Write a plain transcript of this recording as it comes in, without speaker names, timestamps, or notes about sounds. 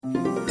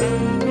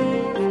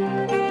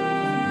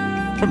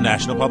From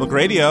National Public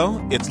Radio,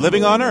 it's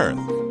Living on Earth.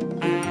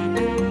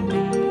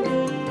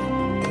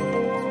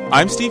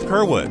 I'm Steve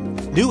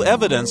Curwood. New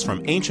evidence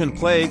from ancient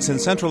plagues in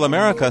Central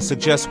America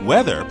suggests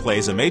weather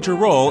plays a major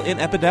role in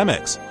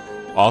epidemics.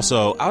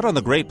 Also, out on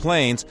the Great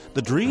Plains,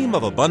 the dream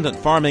of abundant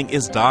farming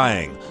is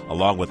dying,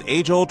 along with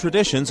age-old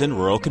traditions in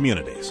rural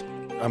communities.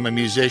 I'm a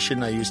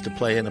musician. I used to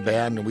play in a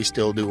band, and we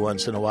still do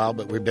once in a while,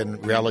 but we've been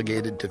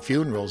relegated to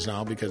funerals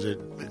now because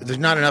there's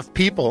not enough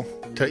people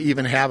to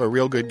even have a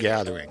real good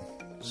gathering.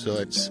 So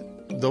it's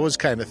those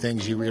kind of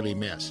things you really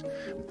miss.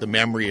 The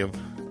memory of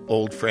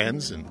old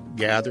friends and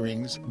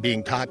gatherings,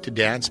 being taught to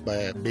dance by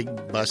a big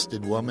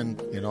busted woman,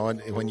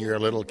 and when you're a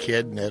little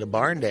kid and at a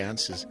barn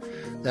dance,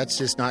 that's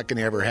just not going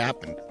to ever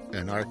happen.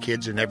 And our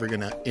kids are never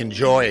going to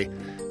enjoy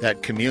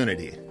that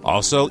community.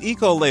 Also,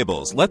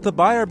 eco-labels. Let the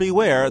buyer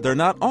beware, they're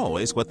not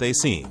always what they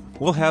seem.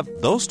 We'll have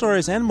those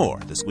stories and more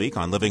this week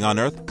on Living on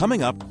Earth,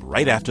 coming up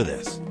right after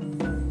this.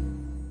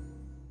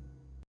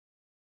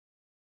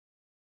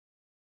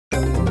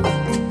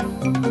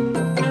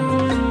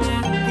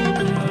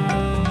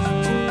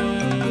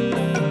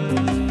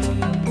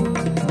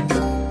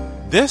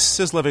 This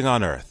is Living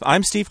on Earth.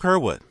 I'm Steve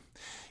Curwood.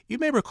 You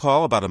may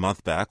recall about a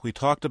month back we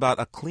talked about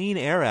a Clean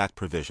Air Act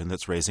provision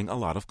that's raising a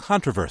lot of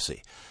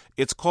controversy.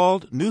 It's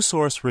called New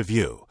Source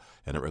Review,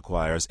 and it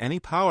requires any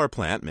power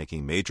plant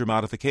making major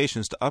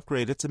modifications to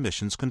upgrade its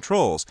emissions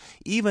controls,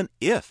 even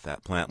if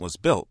that plant was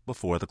built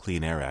before the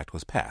Clean Air Act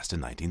was passed in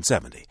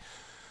 1970.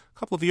 A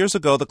couple of years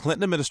ago, the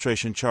Clinton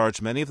administration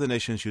charged many of the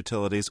nation's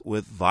utilities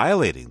with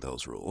violating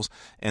those rules,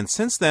 and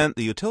since then,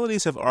 the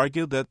utilities have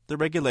argued that the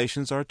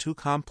regulations are too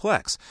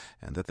complex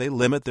and that they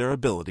limit their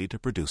ability to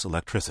produce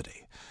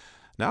electricity.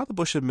 Now the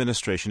Bush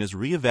administration is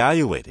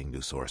reevaluating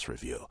New Source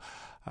Review.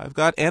 I've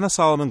got Anna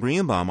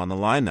Solomon-Greenbaum on the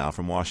line now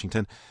from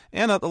Washington.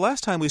 Anna, the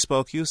last time we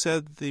spoke, you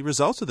said the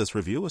results of this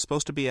review was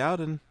supposed to be out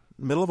in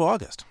the middle of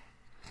August.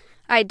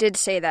 I did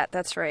say that.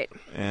 That's right.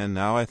 And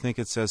now I think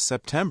it says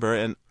September,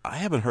 and I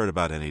haven't heard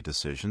about any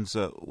decisions.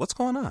 What's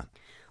going on?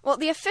 Well,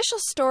 the official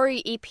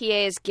story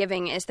EPA is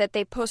giving is that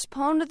they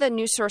postponed the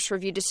New Source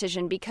Review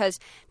decision because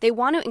they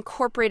want to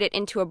incorporate it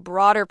into a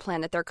broader plan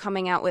that they're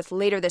coming out with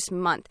later this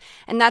month.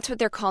 And that's what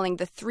they're calling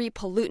the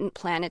 3-pollutant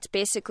plan. It's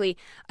basically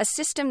a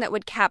system that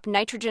would cap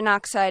nitrogen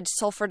oxide,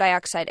 sulfur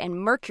dioxide, and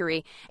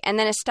mercury, and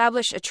then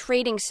establish a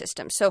trading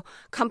system. So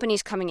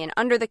companies coming in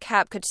under the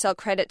cap could sell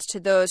credits to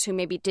those who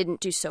maybe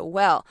didn't do so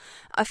well.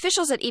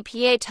 Officials at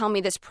EPA tell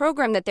me this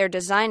program that they're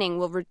designing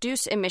will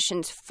reduce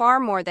emissions far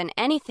more than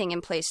anything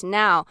in place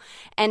now,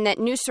 and that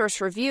New Source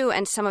Review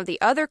and some of the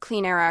other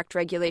Clean Air Act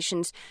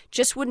regulations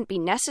just wouldn't be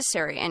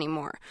necessary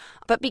anymore.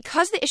 But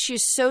because the issue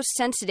is so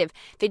sensitive,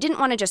 they didn't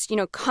want to just,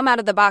 come out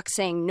of the box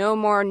saying no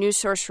more New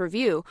Source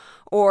Review,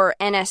 or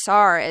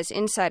NSR as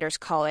insiders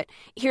call it.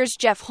 Here's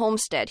Jeff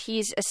Holmstead.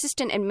 He's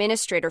Assistant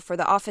Administrator for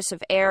the Office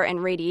of Air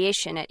and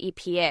Radiation at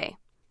EPA.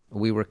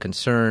 We were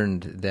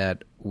concerned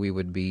that we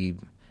would be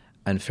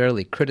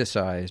unfairly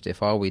criticized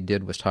if all we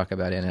did was talk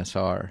about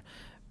NSR,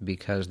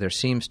 because there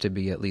seems to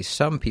be at least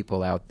some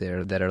people out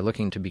there that are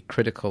looking to be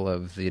critical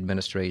of the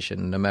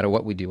administration, no matter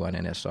what we do on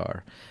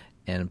NSR,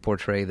 and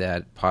portray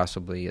that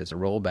possibly as a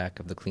rollback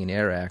of the Clean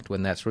Air Act,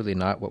 when that's really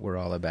not what we're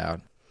all about.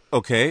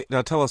 Okay,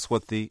 now tell us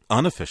what the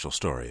unofficial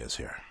story is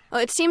here. Well,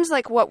 it seems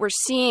like what we're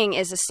seeing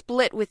is a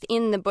split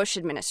within the Bush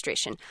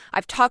administration.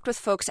 I've talked with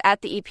folks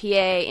at the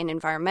EPA, in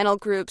environmental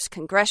groups,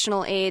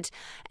 congressional aides,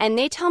 and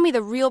they tell me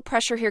the real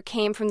pressure here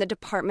came from the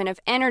Department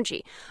of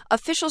Energy.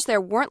 Officials there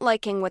weren't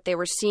liking what they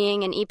were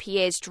seeing in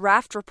EPA's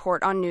draft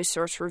report on New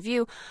Source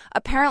Review.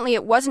 Apparently,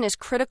 it wasn't as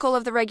critical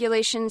of the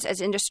regulations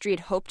as industry had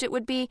hoped it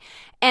would be.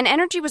 And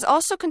Energy was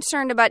also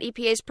concerned about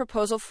EPA's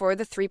proposal for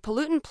the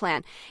 3-pollutant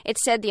plan. It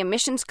said the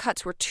emissions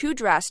cuts were too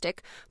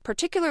drastic,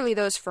 particularly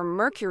those for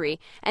mercury,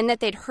 and that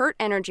they'd hurt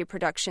energy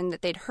production,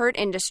 that they'd hurt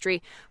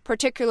industry,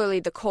 particularly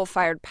the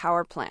coal-fired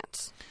power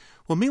plants.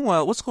 Well,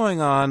 meanwhile, what's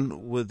going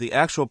on with the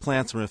actual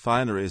plants and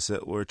refineries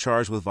that were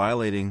charged with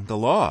violating the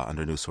law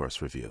under New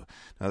Source Review?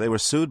 Now, they were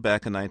sued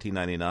back in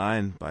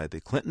 1999 by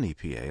the Clinton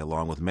EPA,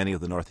 along with many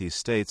of the Northeast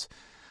states.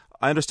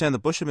 I understand the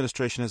Bush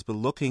administration has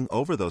been looking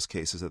over those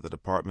cases at the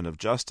Department of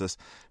Justice,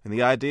 and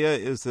the idea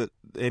is that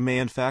they may,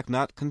 in fact,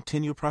 not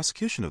continue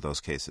prosecution of those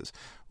cases.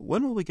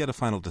 When will we get a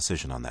final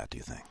decision on that, do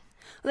you think?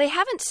 They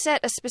haven't set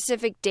a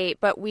specific date,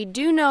 but we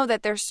do know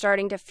that they're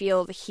starting to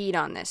feel the heat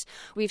on this.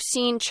 We've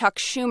seen Chuck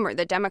Schumer,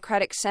 the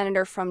Democratic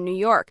senator from New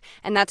York,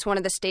 and that's one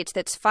of the states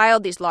that's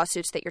filed these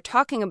lawsuits that you're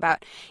talking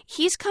about.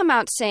 He's come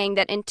out saying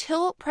that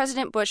until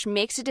President Bush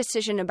makes a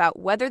decision about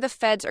whether the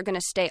feds are going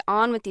to stay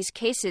on with these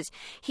cases,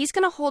 he's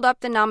going to hold up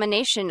the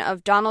nomination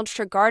of Donald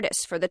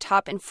Shregardis for the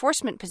top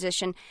enforcement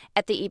position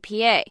at the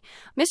EPA.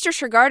 Mr.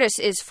 Shregardis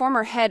is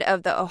former head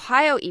of the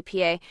Ohio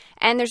EPA,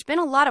 and there's been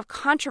a lot of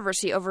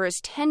controversy over his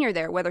tenure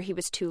there, whether he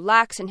was too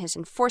lax in his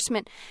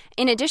enforcement.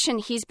 In addition,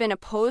 he's been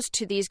opposed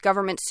to these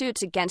government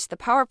suits against the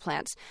power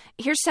plants.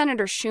 Here's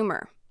Senator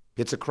Schumer.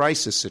 It's a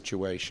crisis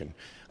situation.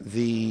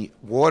 The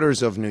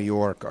waters of New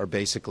York are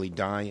basically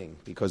dying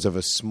because of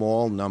a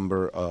small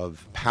number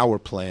of power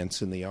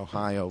plants in the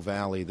Ohio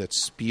Valley that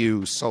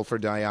spew sulfur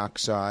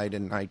dioxide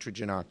and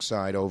nitrogen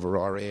oxide over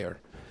our air.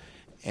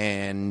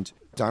 And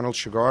Donald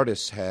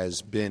Shigardis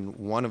has been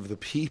one of the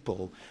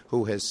people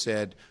who has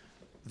said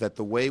that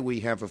the way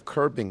we have of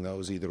curbing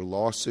those, either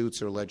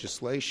lawsuits or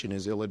legislation,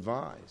 is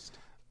ill-advised.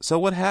 So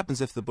what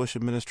happens if the Bush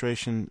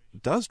administration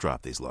does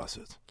drop these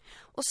lawsuits?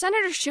 Well,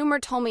 Senator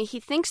Schumer told me he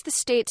thinks the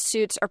state's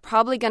suits are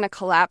probably going to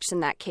collapse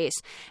in that case.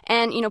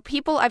 And,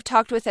 people I've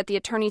talked with at the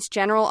Attorney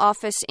General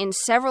office in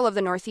several of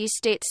the Northeast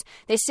states,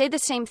 they say the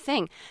same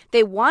thing.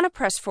 They want to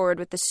press forward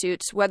with the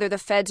suits, whether the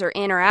feds are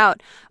in or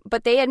out,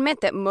 but they admit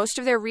that most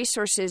of their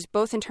resources,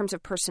 both in terms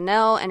of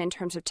personnel and in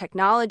terms of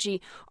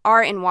technology,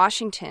 are in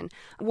Washington.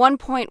 One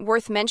point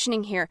worth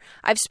mentioning here,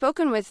 I've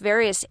spoken with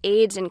various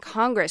aides in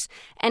Congress,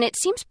 and it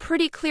seems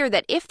pretty clear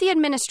that if the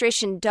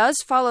administration does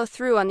follow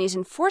through on these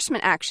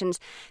enforcement actions,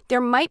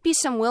 there might be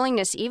some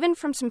willingness, even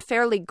from some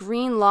fairly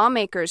green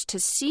lawmakers, to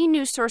see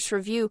new source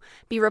review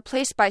be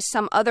replaced by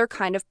some other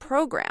kind of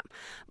program.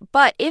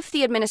 But if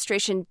the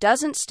administration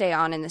doesn't stay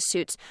on in the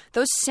suits,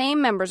 those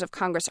same members of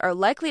Congress are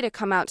likely to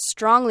come out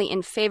strongly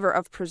in favor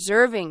of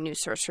preserving new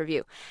source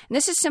review. And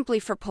this is simply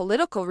for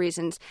political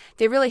reasons.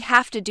 They really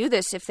have to do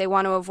this if they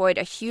want to avoid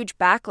a huge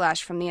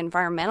backlash from the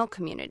environmental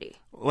community.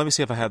 Let me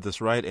see if I have this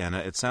right, Anna.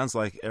 It sounds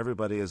like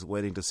everybody is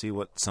waiting to see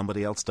what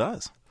somebody else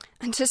does.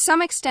 And to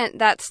some extent,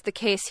 that's the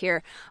case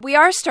here. We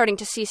are starting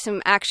to see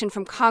some action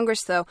from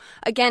Congress, though.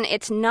 Again,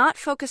 it's not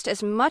focused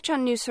as much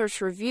on new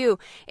source review.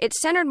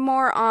 It's centered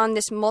more on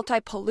this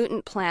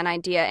multi-pollutant plan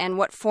idea and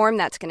what form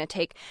that's going to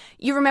take.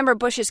 You remember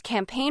Bush's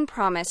campaign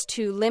promise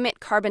to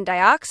limit carbon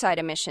dioxide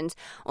emissions.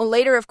 Well,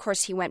 later, of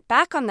course, he went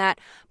back on that.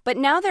 But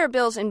now there are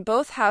bills in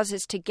both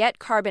houses to get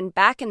carbon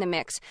back in the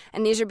mix,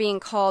 and these are being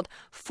called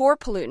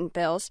for-pollutant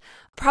bills.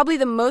 Probably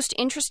the most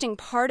interesting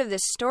part of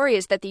this story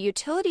is that the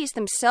utilities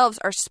themselves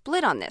are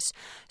split on this.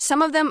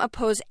 Some of them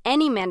oppose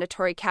any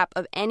mandatory cap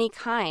of any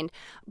kind,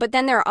 but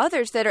then there are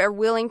others that are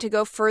willing to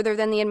go further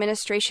than the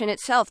administration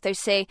itself. They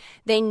say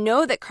they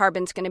know that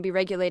carbon's going to be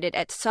regulated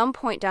at some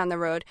point down the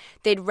road.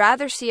 They'd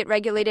rather see it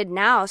regulated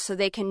now so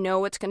they can know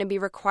what's going to be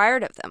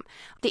required of them.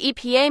 The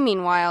EPA,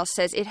 meanwhile,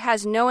 says it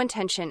has no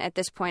intention at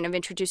this point of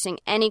introducing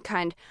any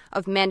kind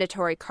of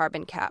mandatory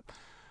carbon cap.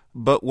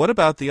 But what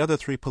about the other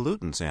three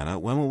pollutants, Anna?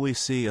 When will we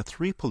see a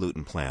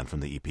three-pollutant plan from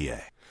the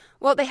EPA?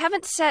 Well, they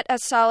haven't set a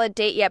solid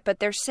date yet, but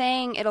they're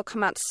saying it'll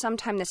come out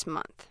sometime this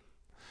month.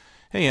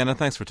 Hey, Anna,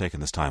 thanks for taking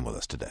this time with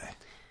us today.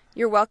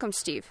 You're welcome,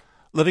 Steve.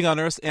 Living on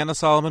Earth's Anna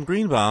Solomon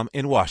Greenbaum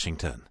in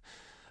Washington.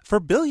 For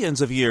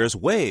billions of years,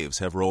 waves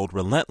have rolled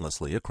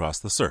relentlessly across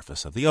the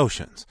surface of the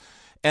oceans.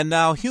 And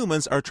now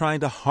humans are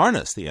trying to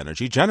harness the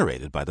energy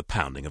generated by the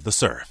pounding of the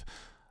surf.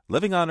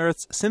 Living on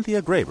Earth's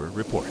Cynthia Graber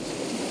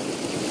reports.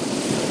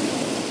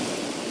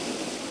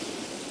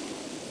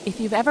 If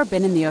you've ever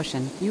been in the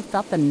ocean, you've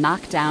felt the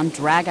knockdown,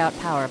 drag-out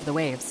power of the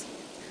waves.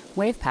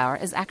 Wave power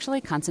is actually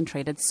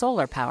concentrated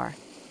solar power.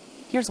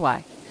 Here's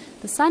why.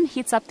 The sun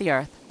heats up the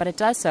Earth, but it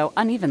does so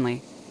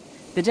unevenly.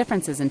 The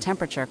differences in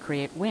temperature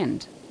create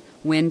wind.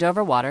 Wind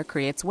over water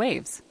creates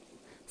waves.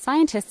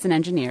 Scientists and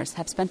engineers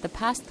have spent the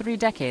past 3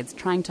 decades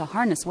trying to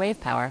harness wave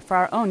power for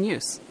our own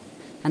use.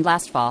 And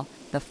last fall,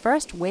 the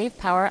first wave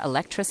power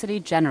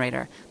electricity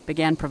generator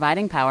began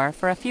providing power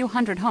for a few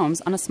hundred homes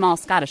on a small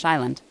Scottish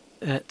island.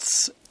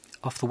 It's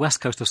off the west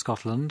coast of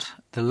Scotland,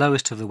 the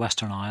lowest of the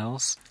Western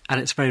Isles,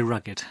 and it's very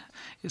rugged.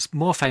 It's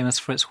more famous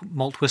for its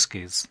malt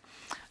whiskies.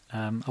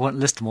 I won't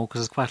list them all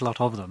because there's quite a lot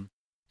of them.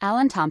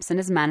 Alan Thompson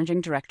is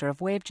managing director of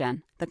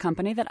WaveGen, the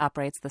company that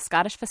operates the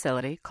Scottish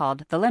facility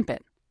called the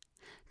Limpet.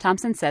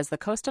 Thompson says the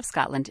coast of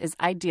Scotland is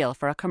ideal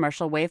for a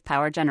commercial wave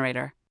power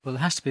generator. Well, it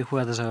has to be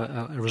where there's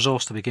a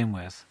resource to begin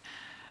with.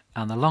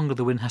 And the longer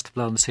the wind has to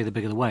blow in the sea, the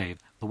bigger the wave.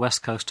 The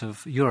west coast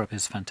of Europe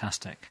is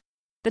fantastic.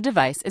 The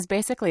device is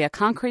basically a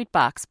concrete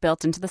box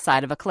built into the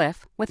side of a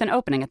cliff with an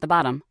opening at the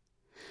bottom.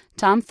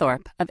 Tom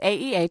Thorpe of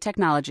AEA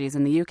Technologies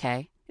in the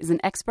UK is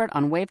an expert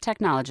on wave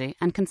technology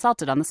and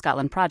consulted on the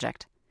Scotland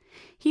project.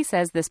 He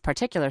says this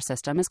particular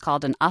system is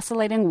called an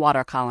oscillating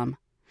water column.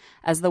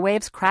 As the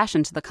waves crash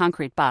into the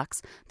concrete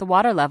box, the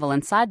water level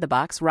inside the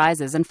box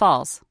rises and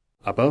falls.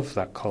 Above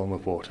that column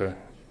of water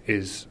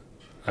is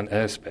an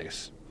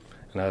airspace,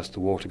 and as the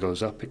water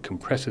goes up, it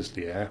compresses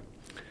the air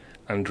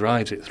and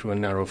drives it through a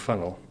narrow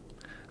funnel,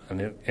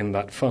 and in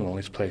that funnel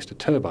is placed a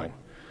turbine.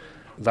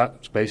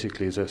 That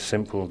basically is a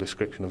simple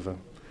description of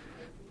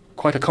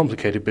quite a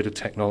complicated bit of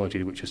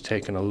technology which has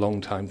taken a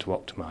long time to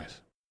optimize.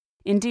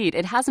 Indeed,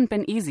 it hasn't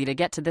been easy to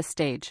get to this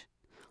stage.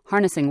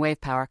 Harnessing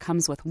wave power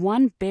comes with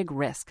one big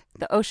risk,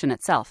 the ocean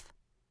itself.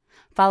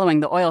 Following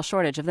the oil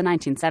shortage of the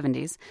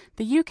 1970s,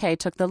 the UK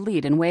took the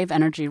lead in wave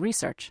energy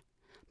research.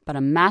 But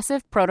a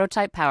massive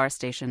prototype power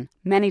station,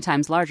 many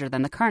times larger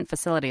than the current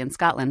facility in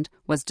Scotland,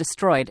 was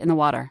destroyed in the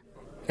water.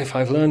 If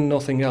I've learned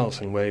nothing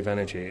else in wave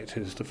energy, it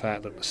is the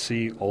fact that the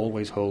sea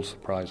always holds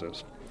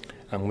surprises,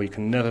 and we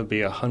can never be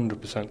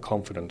 100%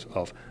 confident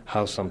of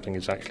how something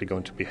is actually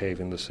going to behave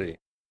in the sea.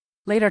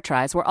 Later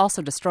tries were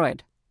also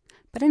destroyed.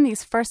 But in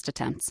these first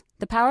attempts,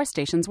 the power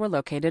stations were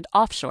located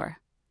offshore.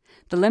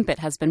 The limpet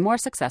has been more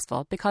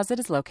successful because it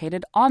is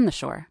located on the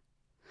shore.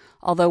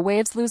 Although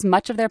waves lose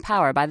much of their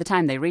power by the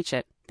time they reach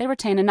it, they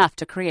retain enough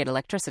to create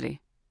electricity.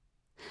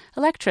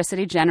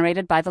 Electricity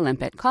generated by the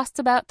limpet costs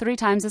about 3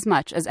 times as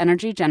much as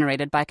energy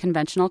generated by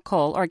conventional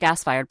coal or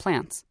gas-fired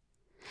plants.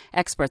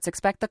 Experts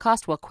expect the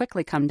cost will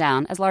quickly come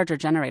down as larger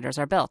generators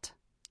are built.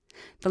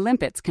 The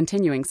limpet's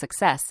continuing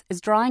success is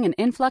drawing an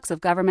influx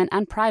of government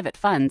and private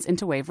funds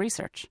into wave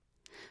research.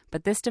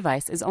 But this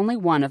device is only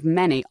one of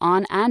many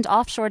on- and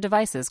offshore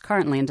devices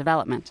currently in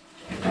development.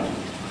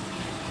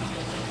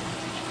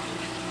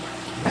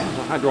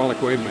 A hydraulic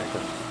wave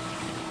maker.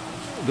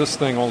 This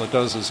thing, all it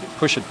does is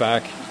push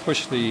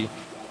the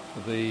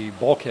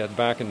bulkhead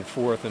back and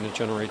forth, and it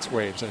generates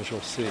waves, as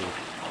you'll see.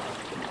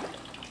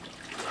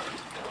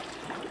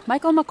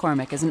 Michael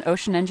McCormick is an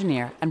ocean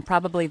engineer and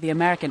probably the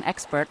American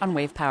expert on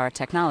wave power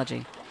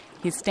technology.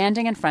 He's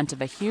standing in front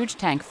of a huge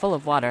tank full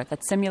of water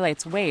that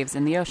simulates waves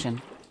in the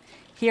ocean.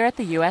 Here at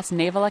the U.S.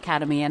 Naval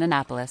Academy in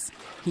Annapolis,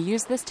 he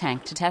used this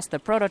tank to test the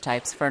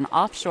prototypes for an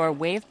offshore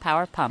wave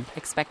power pump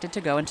expected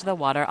to go into the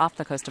water off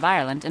the coast of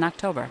Ireland in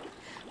October.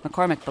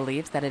 McCormick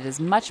believes that it is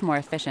much more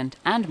efficient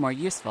and more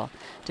useful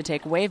to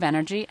take wave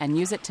energy and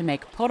use it to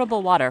make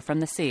potable water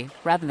from the sea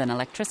rather than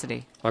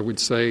electricity. I would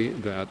say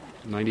that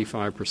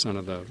 95%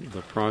 of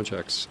the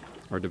projects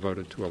are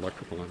devoted to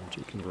electrical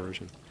energy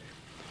conversion.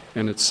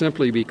 And it's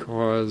simply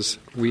because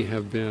we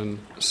have been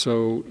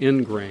so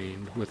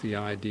ingrained with the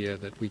idea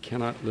that we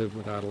cannot live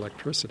without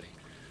electricity.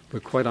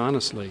 But quite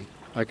honestly,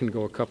 I can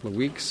go a couple of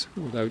weeks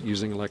without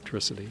using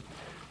electricity.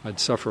 I'd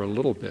suffer a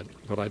little bit,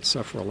 but I'd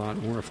suffer a lot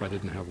more if I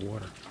didn't have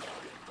water.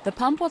 The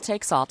pump will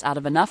take salt out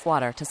of enough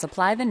water to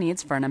supply the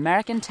needs for an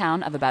American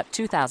town of about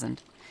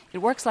 2,000. It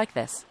works like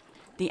this.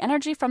 The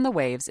energy from the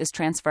waves is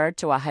transferred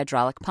to a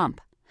hydraulic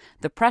pump.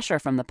 The pressure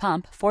from the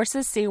pump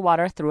forces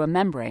seawater through a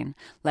membrane,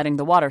 letting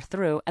the water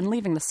through and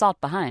leaving the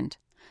salt behind.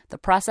 The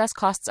process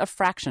costs a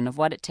fraction of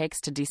what it takes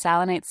to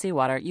desalinate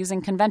seawater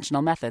using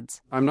conventional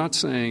methods. I'm not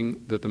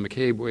saying that the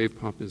McCabe wave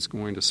pump is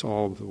going to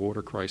solve the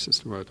water crisis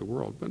throughout the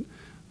world, but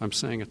I'm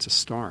saying it's a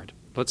start.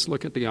 Let's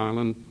look at the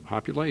island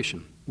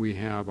population. We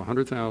have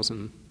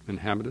 100,000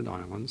 inhabited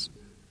islands.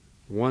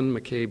 One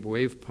McCabe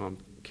wave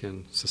pump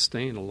can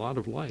sustain a lot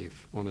of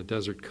life on a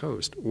desert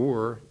coast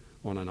or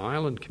on an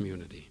island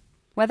community.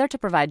 Whether to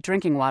provide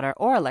drinking water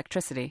or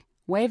electricity,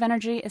 wave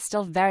energy is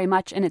still very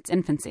much in its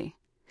infancy.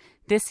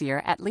 This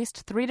year, at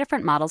least 3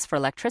 different models for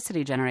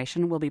electricity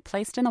generation will be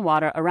placed in the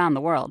water around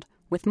the world,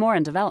 with more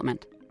in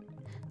development.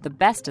 The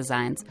best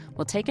designs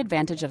will take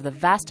advantage of the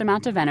vast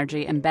amount of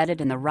energy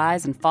embedded in the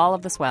rise and fall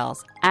of the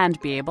swells and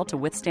be able to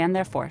withstand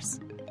their force.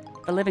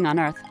 For Living on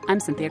Earth, I'm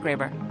Cynthia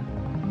Graber.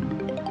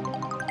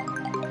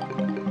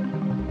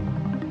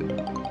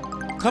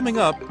 Coming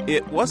up,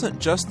 it wasn't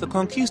just the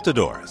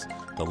conquistadors,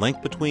 the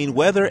link between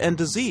weather and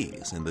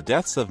disease and the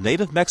deaths of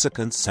native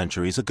Mexicans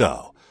centuries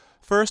ago.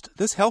 First,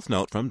 this health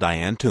note from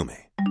Diane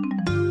Toomey.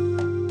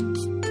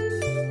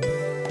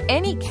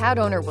 Any cat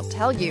owner will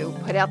tell you,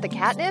 put out the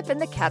catnip and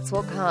the cats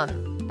will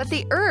come. But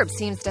the herb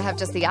seems to have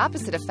just the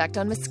opposite effect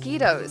on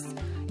mosquitoes.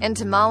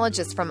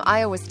 Entomologists from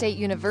Iowa State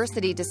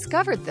University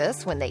discovered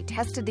this when they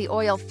tested the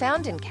oil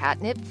found in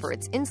catnip for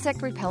its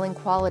insect-repelling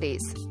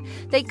qualities.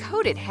 They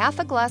coated half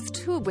a glass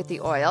tube with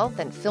the oil,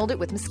 then filled it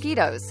with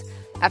mosquitoes.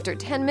 After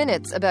 10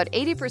 minutes, about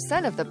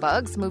 80% of the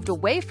bugs moved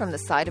away from the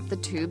side of the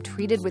tube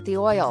treated with the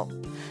oil.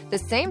 The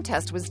same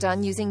test was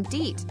done using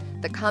DEET,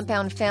 the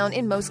compound found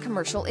in most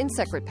commercial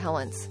insect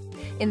repellents.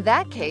 In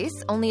that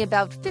case, only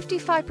about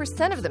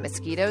 55% of the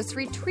mosquitoes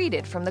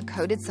retreated from the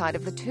coated side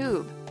of the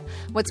tube.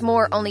 What's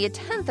more, only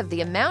 1/10 of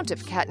the amount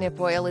of catnip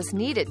oil is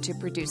needed to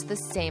produce the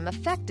same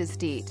effect as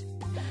DEET.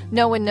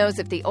 No one knows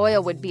if the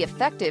oil would be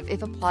effective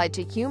if applied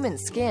to human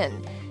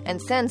skin.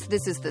 And since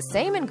this is the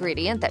same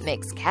ingredient that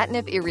makes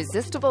catnip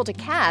irresistible to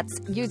cats,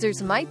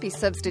 users might be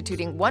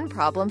substituting one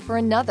problem for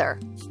another.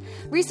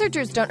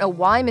 Researchers don't know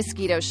why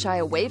mosquitoes shy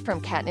away from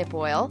catnip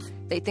oil.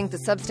 They think the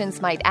substance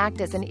might act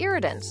as an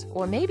irritant,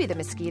 or maybe the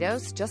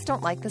mosquitoes just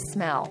don't like the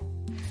smell.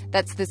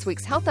 That's this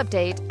week's Health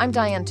Update. I'm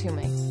Diane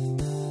Toomey.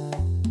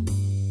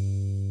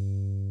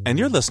 And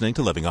you're listening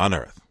to Living on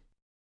Earth.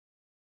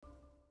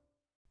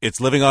 It's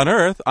Living on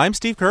Earth. I'm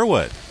Steve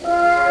Kerwood.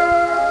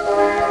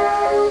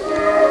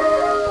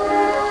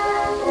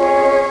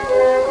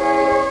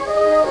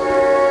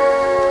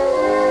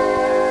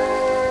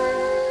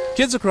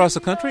 Kids across the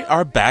country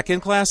are back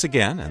in class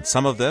again, and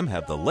some of them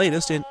have the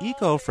latest in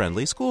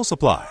eco-friendly school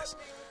supplies.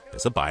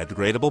 There's a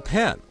biodegradable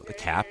pen with a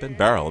cap and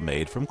barrel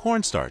made from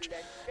cornstarch,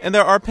 and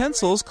there are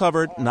pencils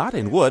covered not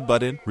in wood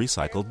but in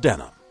recycled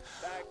denim.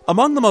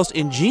 Among the most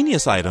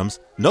ingenious items,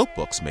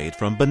 notebooks made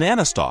from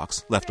banana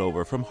stalks left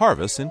over from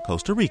harvests in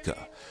Costa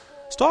Rica.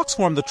 Stalks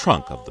form the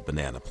trunk of the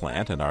banana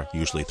plant and are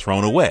usually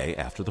thrown away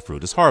after the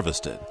fruit is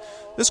harvested.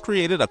 This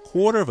created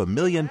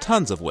 250,000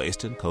 tons of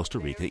waste in Costa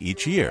Rica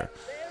each year.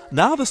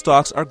 Now the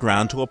stalks are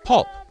ground to a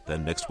pulp,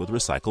 then mixed with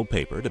recycled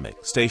paper to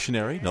make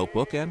stationery,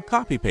 notebook, and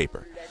copy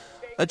paper.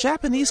 A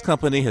Japanese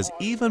company has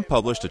even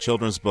published a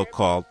children's book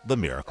called The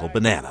Miracle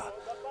Banana.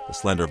 The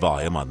slender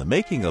volume on the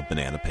making of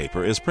banana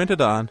paper is printed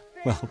on,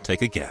 well,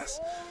 take a guess.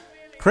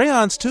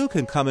 Crayons, too,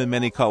 can come in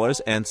many colors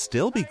and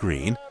still be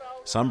green.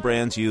 Some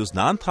brands use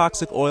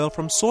non-toxic oil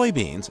from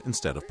soybeans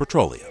instead of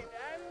petroleum.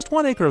 Just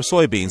 1 acre of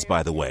soybeans,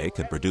 by the way,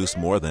 can produce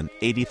more than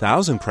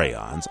 80,000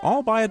 crayons,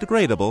 all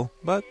biodegradable,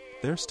 but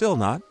they're still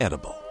not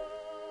edible.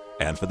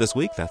 And for this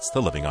week, that's the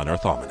Living on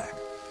Earth Almanac.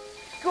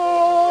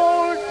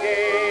 School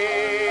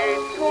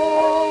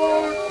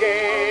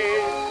days,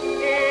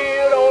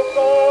 hero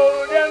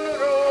golden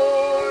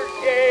rule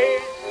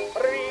days,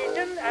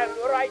 reading and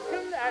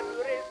writing and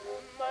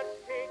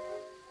arithmetic.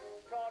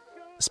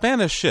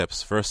 Spanish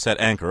ships first set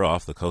anchor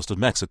off the coast of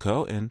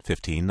Mexico in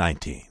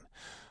 1519.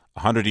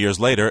 100 years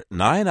later,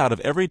 9 out of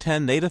every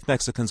 10 native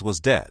Mexicans was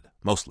dead,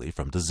 mostly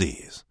from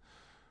disease.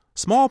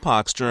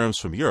 Smallpox germs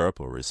from Europe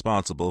were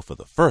responsible for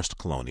the first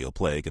colonial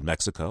plague in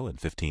Mexico in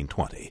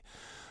 1520.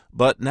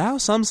 But now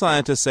some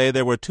scientists say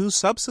there were 2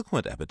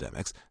 subsequent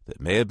epidemics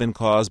that may have been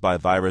caused by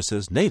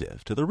viruses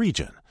native to the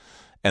region.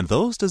 And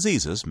those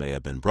diseases may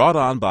have been brought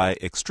on by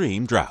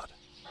extreme drought.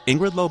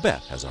 Ingrid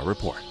Lobet has our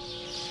report.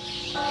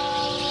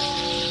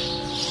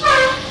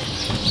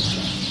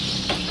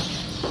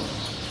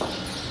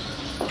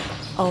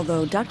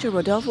 Although Dr.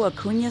 Rodolfo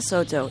Acuña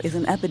Soto is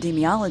an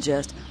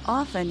epidemiologist,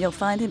 often you'll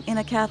find him in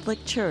a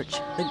Catholic church,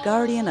 the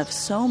guardian of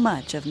so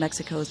much of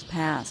Mexico's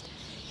past.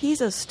 He's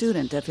a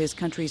student of his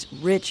country's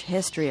rich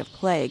history of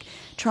plague,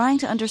 trying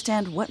to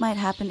understand what might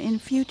happen in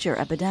future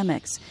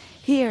epidemics.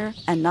 Here,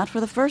 and not for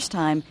the first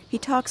time, he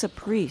talks a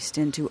priest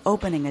into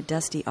opening a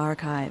dusty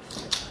archive.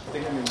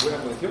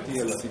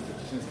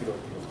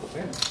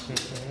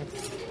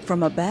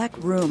 From a back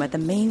room at the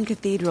main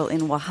cathedral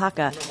in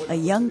Oaxaca, a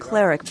young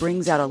cleric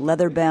brings out a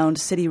leather-bound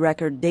city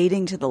record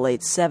dating to the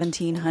late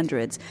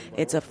 1700s.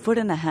 It's 1.5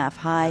 feet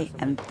high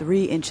and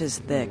 3 inches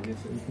thick.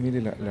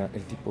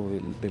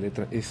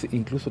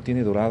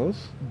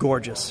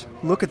 Gorgeous.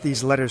 Look at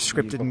these letters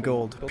scripted in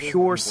gold.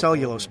 Pure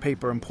cellulose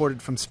paper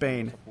imported from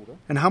Spain.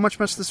 And how much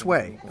must this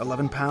weigh?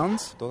 11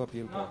 pounds?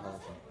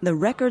 The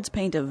records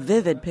paint a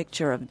vivid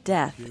picture of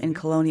death in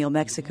colonial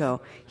Mexico.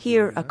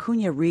 Here,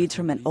 Acuña reads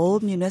from an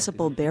old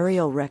municipal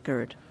burial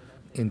record.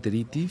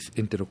 Enteritis,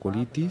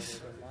 enterocolitis,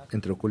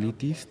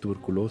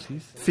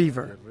 tuberculosis.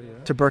 Fever,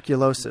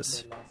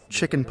 tuberculosis,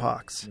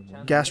 chickenpox,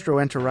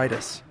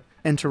 gastroenteritis,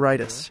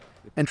 enteritis,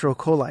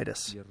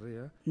 enterocolitis.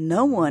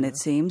 No one, it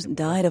seems,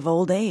 died of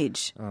old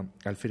age.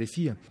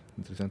 Alferecía,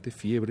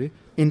 fiebre.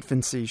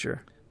 Infant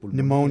seizure,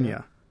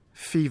 pneumonia,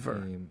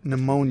 fever,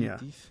 pneumonia,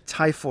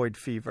 typhoid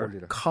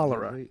fever,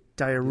 cholera,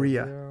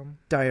 diarrhea,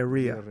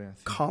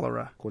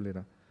 cholera.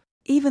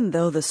 Even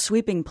though the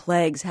sweeping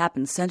plagues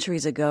happened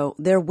centuries ago,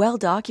 they're well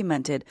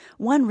documented.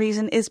 One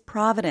reason is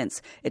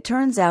providence. It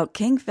turns out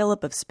King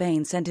Philip of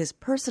Spain sent his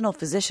personal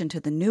physician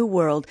to the New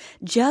World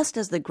just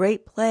as the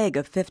Great Plague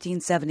of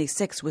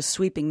 1576 was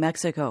sweeping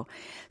Mexico.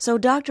 So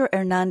Dr.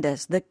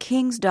 Hernandez, the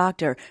king's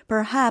doctor,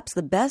 perhaps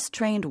the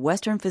best-trained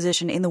Western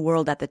physician in the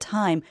world at the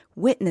time,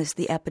 witnessed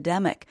the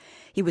epidemic.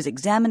 He was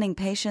examining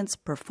patients,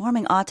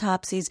 performing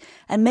autopsies,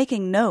 and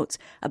making notes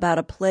about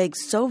a plague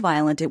so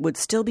violent it would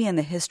still be in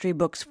the history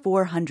books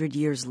 400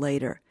 years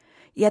later.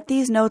 Yet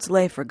these notes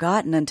lay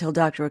forgotten until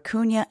Dr.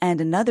 Acuña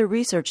and another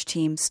research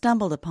team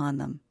stumbled upon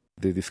them.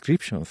 The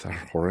descriptions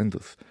are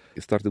horrendous.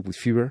 It started with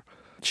fever,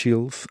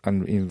 chills,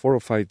 and in 4 or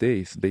 5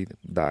 days they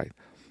died.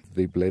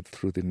 They bled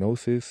through the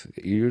noses,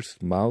 ears,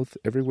 mouth,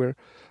 everywhere.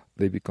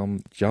 They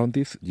become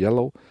jaundice,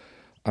 yellow,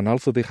 and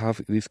also they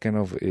have this kind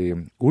of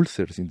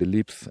ulcers in the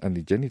lips and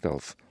the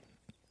genitals.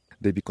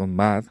 They become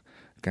mad,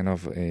 kind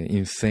of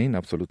insane,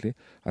 absolutely,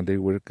 and they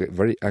were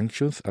very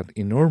anxious and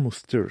enormous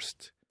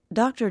thirst.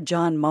 Dr.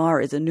 John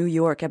Marr is a New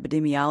York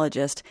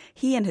epidemiologist.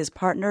 He and his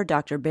partner,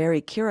 Dr. Barry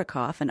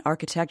Kirikoff, an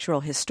architectural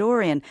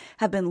historian,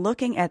 have been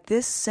looking at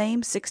this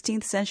same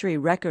 16th century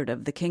record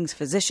of the king's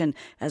physician,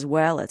 as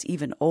well as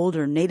even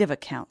older native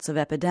accounts of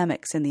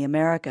epidemics in the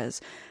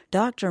Americas.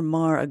 Dr.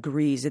 Marr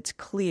agrees it's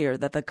clear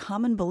that the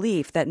common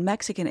belief that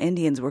Mexican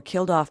Indians were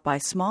killed off by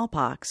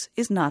smallpox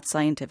is not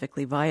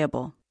scientifically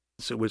viable.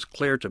 It was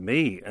clear to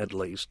me, at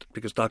least,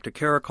 because Dr.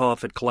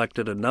 Kirikoff had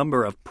collected a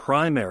number of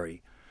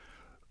primary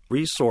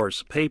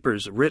resource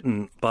papers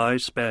written by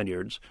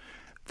Spaniards,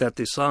 that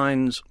the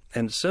signs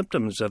and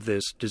symptoms of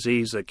this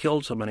disease that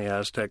killed so many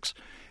Aztecs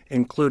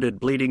included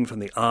bleeding from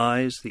the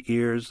eyes, the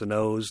ears, the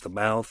nose, the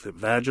mouth, the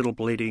vaginal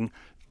bleeding,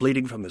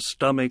 bleeding from the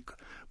stomach,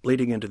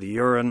 bleeding into the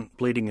urine,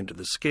 bleeding into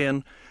the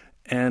skin,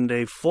 and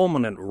a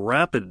fulminant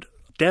rapid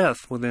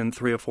death within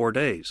 3 or 4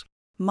 days.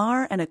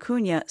 Marr and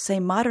Acuña say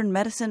modern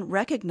medicine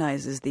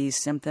recognizes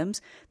these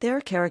symptoms.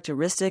 They're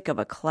characteristic of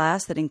a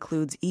class that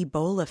includes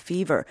Ebola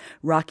fever,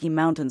 Rocky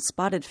Mountain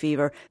spotted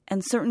fever,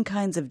 and certain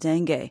kinds of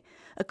dengue,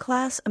 a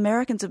class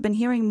Americans have been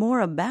hearing more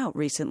about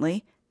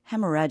recently,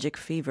 hemorrhagic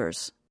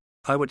fevers.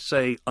 I would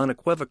say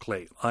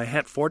unequivocally, I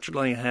had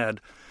fortunately had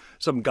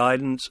some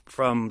guidance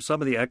from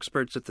some of the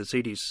experts at the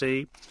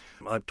CDC.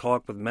 I've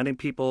talked with many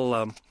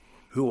people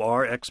who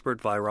are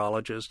expert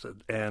virologists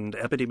and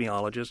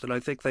epidemiologists, and I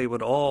think they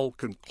would all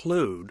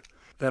conclude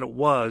that it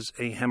was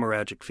a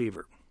hemorrhagic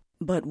fever.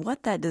 But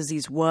what that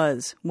disease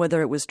was,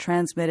 whether it was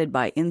transmitted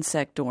by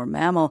insect or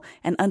mammal,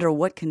 and under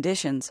what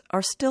conditions,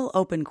 are still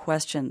open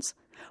questions.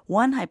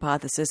 One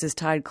hypothesis is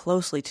tied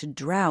closely to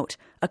drought,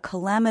 a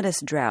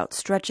calamitous drought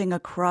stretching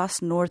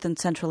across North and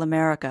Central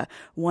America,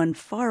 one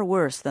far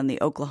worse than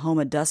the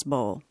Oklahoma Dust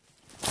Bowl.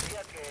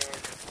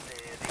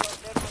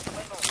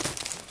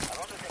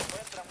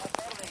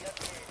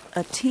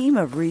 A team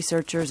of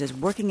researchers is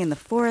working in the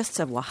forests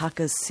of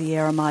Oaxaca's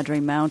Sierra Madre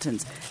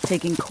Mountains,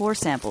 taking core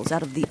samples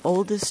out of the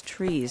oldest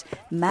trees,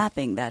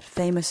 mapping that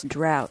famous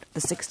drought, the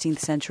 16th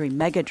century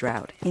mega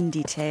drought, in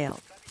detail.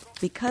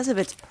 Because of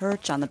its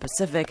perch on the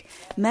Pacific,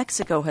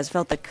 Mexico has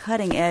felt the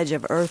cutting edge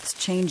of Earth's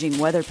changing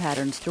weather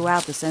patterns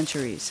throughout the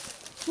centuries.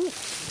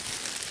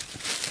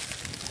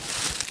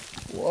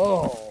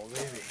 Whoa,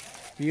 baby.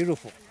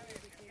 Beautiful.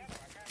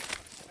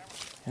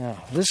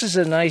 Now, this is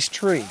a nice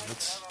tree.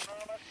 It's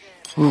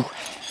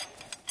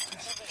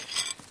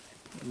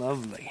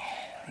lovely.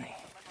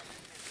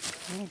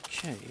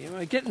 Okay.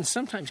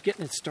 Sometimes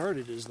getting it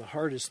started is the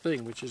hardest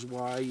thing, which is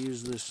why I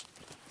use this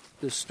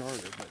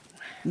starter. But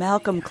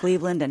Malcolm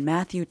Cleveland and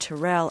Matthew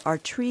Terrell are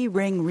tree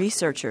ring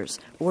researchers,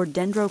 or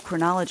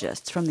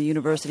dendrochronologists, from the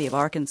University of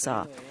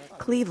Arkansas.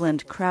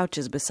 Cleveland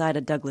crouches beside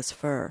a Douglas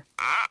fir.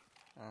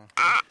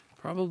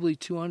 Probably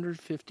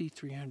 250,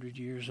 300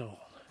 years old.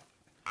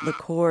 The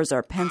cores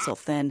are pencil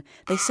thin.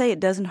 They say it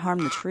doesn't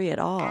harm the tree at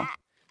all.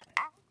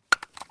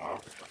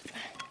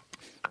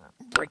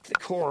 Break the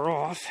core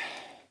off.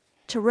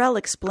 Terrell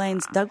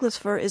explains Douglas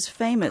fir is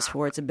famous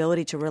for its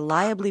ability to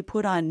reliably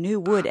put on new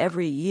wood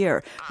every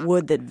year,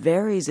 wood that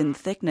varies in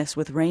thickness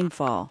with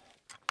rainfall.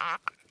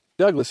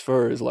 Douglas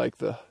fir is like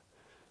the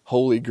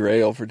holy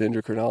grail for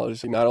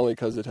dendrochronology, not only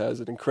because it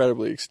has an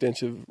incredibly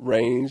extensive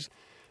range,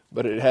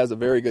 but it has a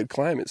very good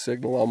climate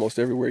signal almost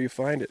everywhere you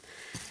find it.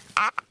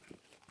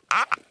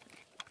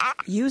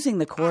 Using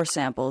the core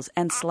samples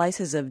and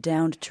slices of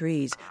downed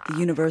trees, the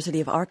University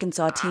of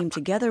Arkansas team,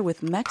 together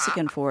with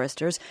Mexican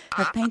foresters,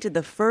 have painted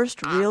the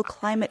first real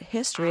climate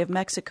history of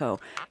Mexico,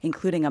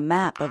 including a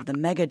map of the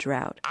mega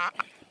drought.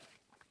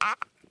 All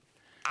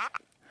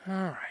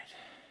right.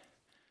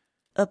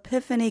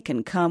 Epiphany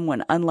can come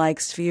when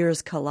unlike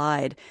spheres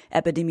collide.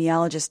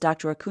 Epidemiologist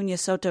Dr. Acuna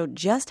Soto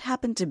just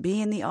happened to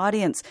be in the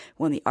audience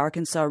when the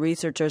Arkansas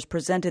researchers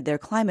presented their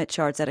climate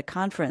charts at a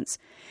conference.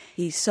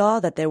 He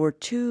saw that there were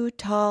two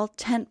tall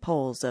tent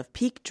poles of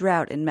peak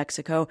drought in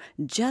Mexico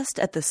just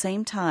at the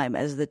same time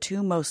as the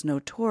two most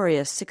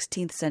notorious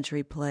 16th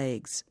century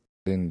plagues.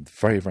 Then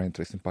very, very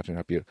interesting pattern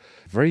appear.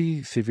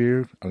 Very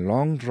severe, a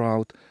long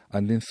drought,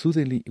 and then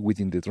suddenly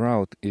within the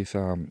drought is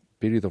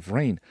period of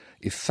rain,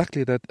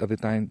 exactly that at the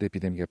time the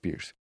epidemic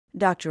appears.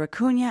 Dr.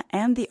 Acuna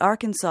and the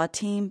Arkansas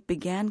team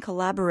began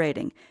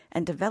collaborating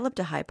and developed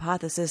a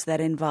hypothesis that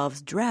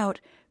involves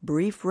drought,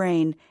 brief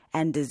rain,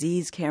 and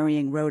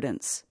disease-carrying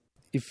rodents.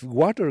 If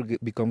water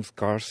becomes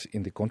scarce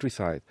in the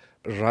countryside,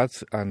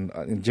 rats and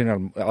in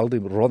general all the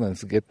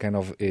rodents get kind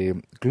of a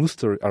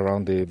cluster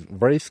around the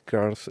very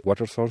scarce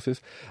water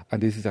sources,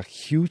 and this is a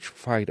huge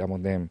fight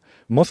among them.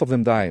 Most of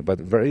them die, but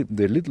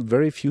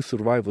very few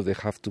survive. They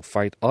have to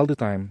fight all the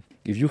time.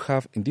 If you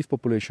have in this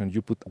population,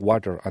 you put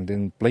water and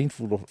then plain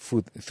full of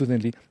food,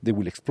 suddenly they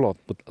will explode,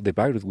 but the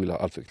virus will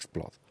also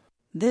explode.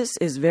 This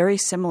is very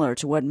similar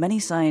to what many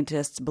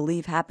scientists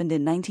believe happened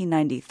in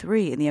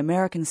 1993 in the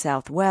American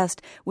Southwest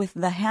with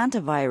the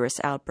hantavirus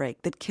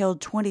outbreak that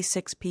killed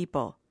 26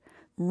 people.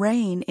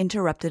 Rain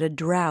interrupted a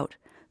drought.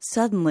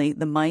 Suddenly,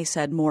 the mice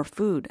had more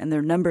food and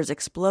their numbers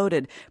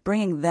exploded,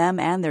 bringing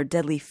them and their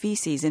deadly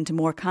feces into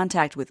more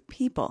contact with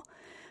people.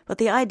 But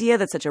the idea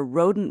that such a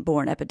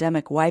rodent-borne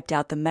epidemic wiped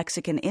out the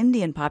Mexican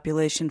Indian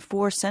population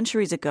 4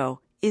 centuries ago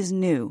is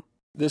new.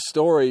 This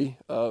story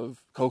of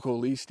Coco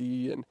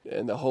Listi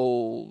and the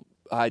whole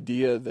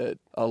idea that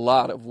a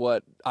lot of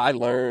what I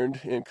learned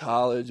in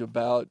college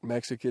about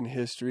Mexican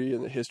history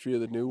and the history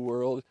of the New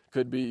World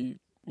could be,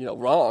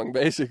 wrong,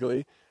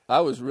 basically.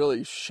 I was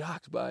really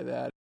shocked by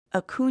that.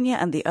 Acuna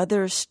and the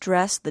others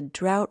stress the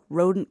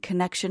drought-rodent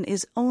connection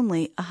is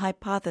only a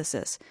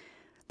hypothesis.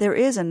 There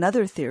is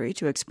another theory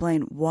to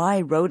explain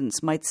why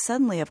rodents might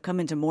suddenly have come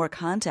into more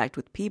contact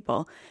with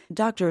people.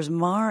 Doctors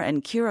Marr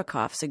and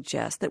Kirikoff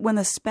suggest that when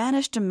the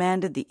Spanish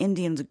demanded the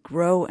Indians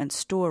grow and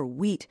store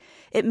wheat,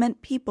 it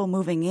meant people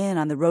moving in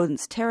on the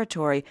rodents'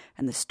 territory,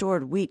 and the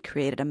stored wheat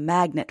created a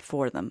magnet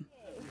for them.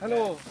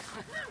 Hello.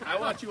 I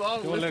want you all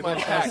to lift my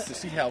pack to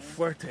see how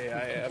fuerte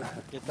I am.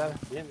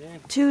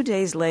 2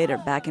 days later,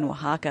 back in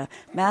Oaxaca,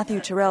 Matthew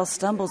Terrell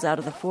stumbles out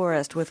of the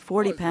forest with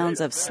 40 pounds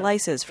of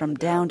slices from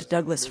downed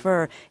Douglas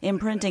fir,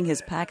 imprinting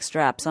his pack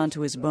straps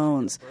onto his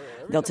bones.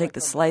 They'll take the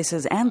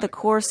slices and the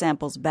core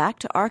samples back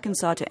to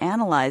Arkansas to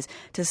analyze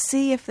to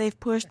see if they've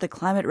pushed the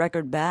climate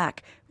record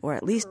back, or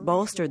at least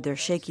bolstered their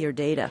shakier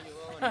data.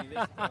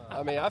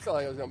 I felt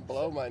like I was going to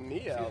blow my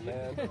knee out,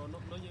 man.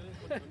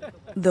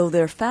 Though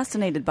they're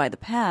fascinated by the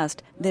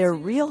past, their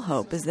real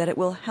hope is that it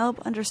will help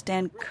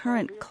understand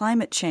current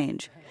climate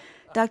change.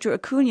 Dr.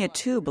 Acuna,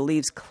 too,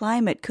 believes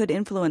climate could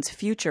influence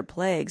future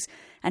plagues,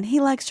 and he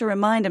likes to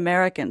remind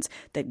Americans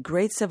that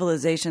great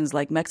civilizations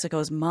like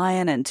Mexico's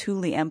Mayan and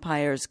Tule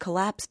empires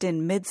collapsed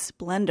in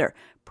mid-splendor,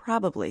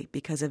 probably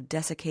because of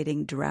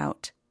desiccating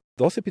drought.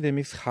 Those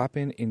epidemics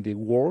happen in the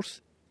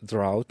worst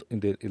drought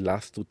in the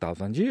last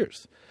 2,000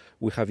 years.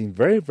 We have been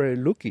very, very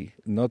lucky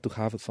not to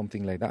have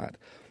something like that.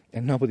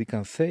 And nobody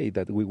can say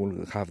that we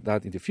will have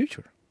that in the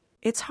future.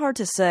 It's hard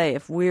to say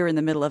if we're in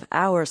the middle of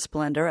our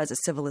splendor as a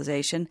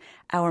civilization.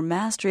 Our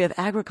mastery of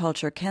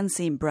agriculture can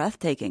seem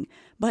breathtaking,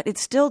 but it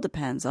still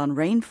depends on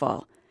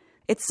rainfall.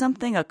 It's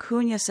something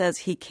Acuna says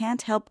he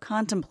can't help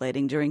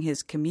contemplating during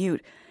his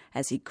commute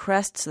as he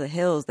crests the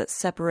hills that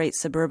separate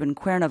suburban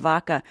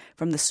Cuernavaca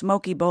from the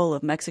smoky bowl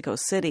of Mexico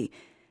City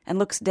and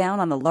looks down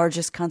on the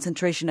largest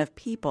concentration of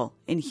people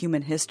in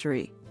human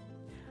history.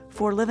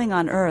 For Living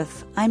on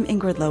Earth, I'm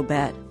Ingrid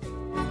Lobet.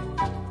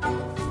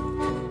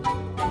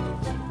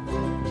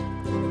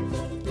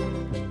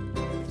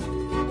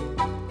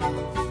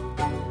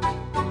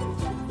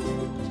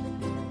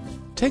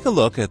 Take a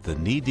look at the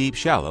knee-deep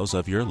shallows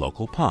of your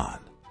local pond.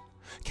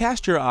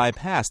 Cast your eye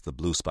past the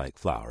blue-spiked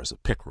flowers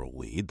of pickerel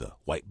weed, the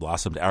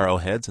white-blossomed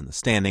arrowheads, and the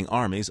standing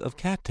armies of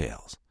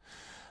cattails.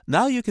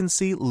 Now you can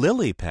see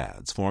lily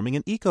pads forming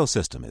an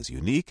ecosystem as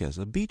unique as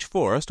a beech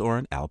forest or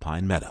an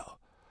alpine meadow.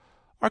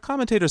 Our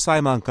commentator Cy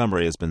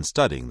Montgomery has been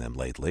studying them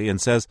lately and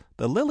says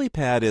the lily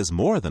pad is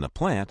more than a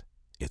plant,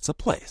 it's a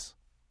place.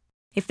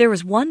 If there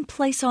is one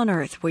place on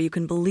earth where you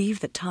can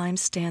believe that time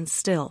stands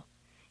still,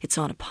 it's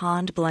on a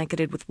pond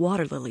blanketed with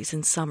water lilies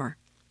in summer.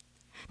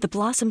 The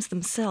blossoms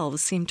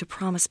themselves seem to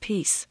promise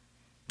peace.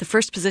 The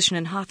first position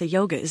in Hatha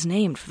Yoga is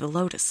named for the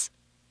lotus.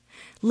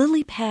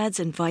 Lily pads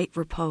invite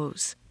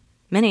repose.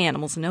 Many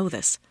animals know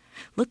this.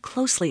 Look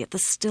closely at the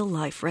still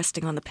life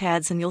resting on the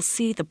pads, and you'll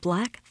see the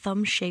black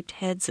thumb-shaped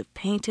heads of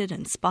painted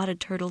and spotted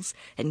turtles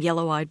and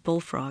yellow-eyed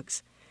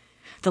bullfrogs.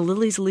 The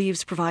lily's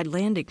leaves provide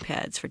landing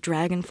pads for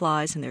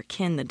dragonflies and their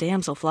kin, the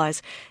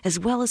damselflies, as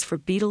well as for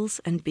beetles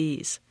and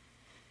bees.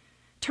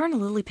 Turn a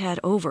lily pad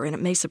over and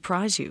it may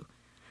surprise you.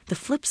 The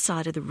flip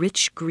side of the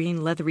rich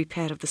green leathery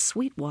pad of the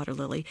sweet water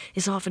lily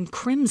is often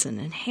crimson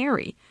and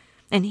hairy,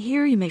 and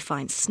here you may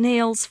find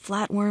snails,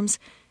 flatworms,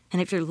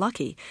 and if you're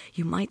lucky,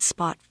 you might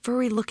spot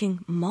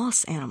furry-looking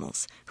moss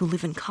animals who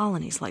live in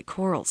colonies like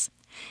corals.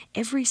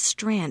 Every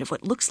strand of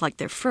what looks like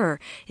their fur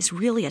is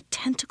really a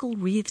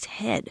tentacle-wreathed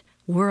head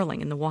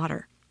whirling in the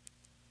water.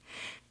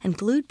 And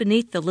glued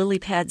beneath the lily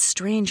pad's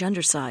strange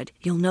underside,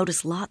 you'll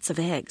notice lots of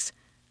eggs.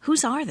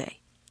 Whose are they?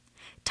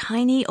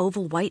 Tiny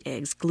oval white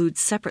eggs glued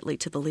separately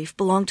to the leaf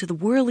belong to the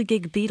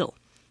whirligig beetle,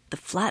 the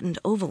flattened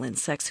oval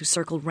insects who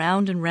circle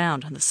round and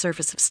round on the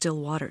surface of still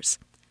waters.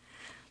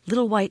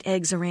 Little white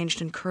eggs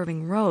arranged in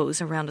curving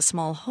rows around a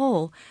small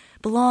hole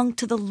belong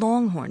to the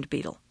longhorned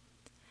beetle.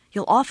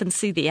 You'll often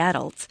see the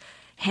adults,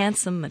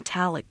 handsome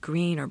metallic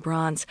green or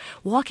bronze,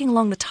 walking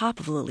along the top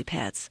of lily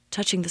pads,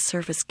 touching the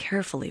surface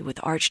carefully with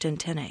arched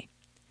antennae.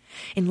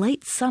 In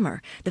late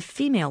summer, the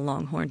female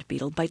longhorned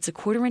beetle bites a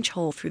 1/4-inch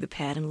hole through the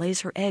pad and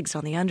lays her eggs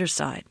on the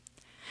underside.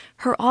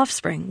 Her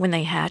offspring, when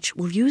they hatch,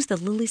 will use the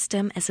lily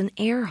stem as an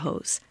air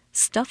hose,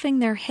 stuffing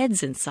their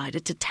heads inside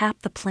it to tap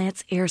the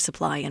plant's air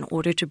supply in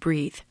order to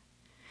breathe.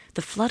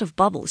 The flood of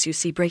bubbles you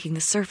see breaking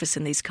the surface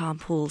in these calm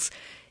pools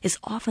is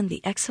often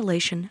the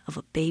exhalation of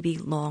a baby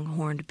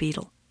longhorned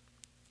beetle.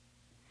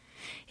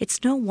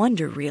 It's no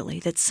wonder, really,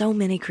 that so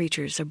many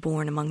creatures are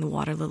born among the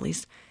water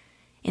lilies.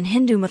 In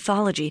Hindu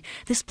mythology,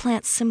 this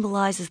plant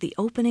symbolizes the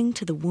opening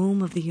to the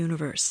womb of the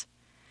universe,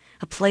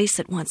 a place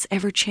at once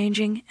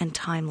ever-changing and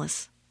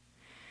timeless.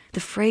 The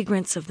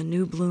fragrance of the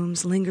new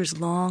blooms lingers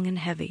long and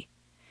heavy,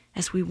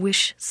 as we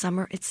wish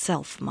summer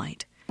itself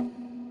might.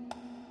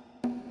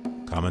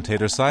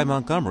 Commentator Cy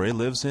Montgomery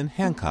lives in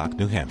Hancock,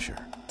 New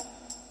Hampshire.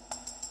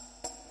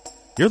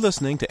 You're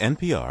listening to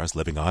NPR's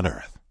Living on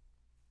Earth.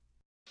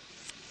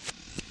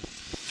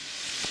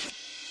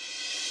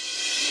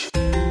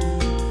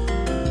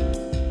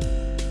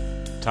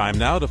 Time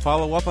now to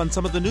follow up on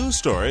some of the news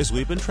stories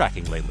we've been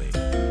tracking lately.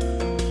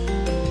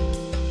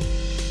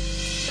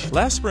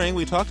 Last spring,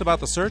 we talked about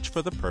the search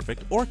for the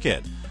perfect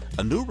orchid.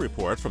 A new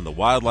report from the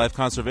Wildlife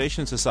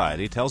Conservation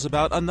Society tells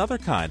about another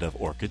kind of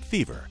orchid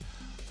fever.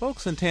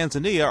 Folks in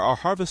Tanzania are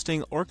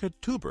harvesting orchid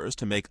tubers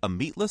to make a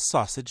meatless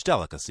sausage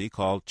delicacy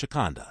called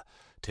chikanda.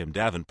 Tim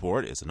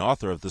Davenport is an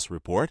author of this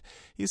report.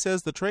 He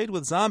says the trade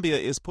with Zambia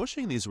is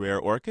pushing these rare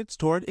orchids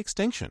toward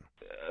extinction.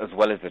 As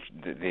well as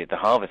the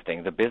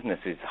harvesting, the business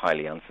is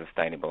highly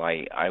unsustainable.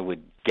 I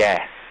would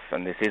guess,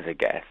 and this is a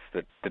guess,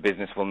 that the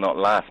business will not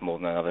last more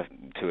than another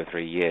 2 or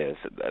 3 years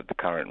at the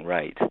current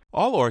rate.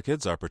 All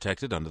orchids are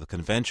protected under the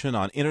Convention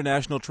on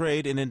International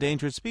Trade in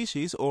Endangered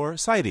Species, or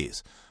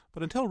CITES.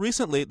 But until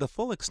recently, the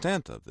full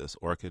extent of this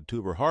orchid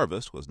tuber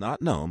harvest was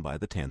not known by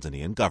the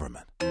Tanzanian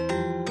government.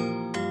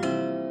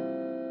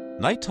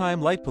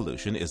 Nighttime light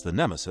pollution is the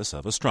nemesis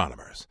of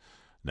astronomers.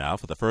 Now,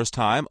 for the first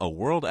time, a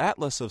world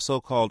atlas of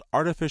so-called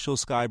artificial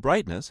sky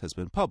brightness has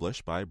been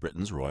published by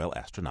Britain's Royal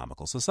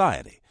Astronomical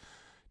Society.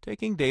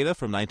 Taking data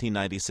from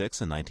 1996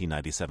 and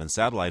 1997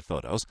 satellite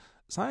photos,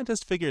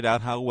 scientists figured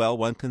out how well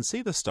one can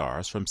see the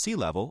stars from sea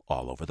level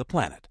all over the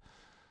planet.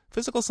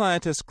 Physical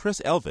scientist Chris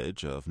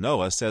Elvidge of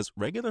NOAA says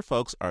regular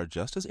folks are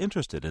just as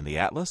interested in the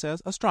atlas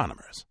as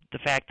astronomers. The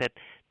fact that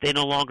they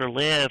no longer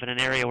live in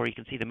an area where you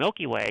can see the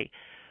Milky Way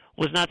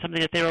was not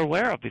something that they were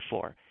aware of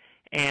before.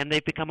 And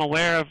they've become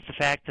aware of the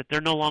fact that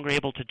they're no longer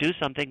able to do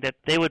something that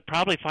they would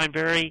probably find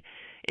very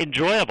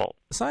enjoyable.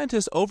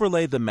 Scientists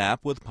overlaid the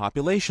map with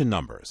population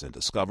numbers and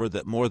discovered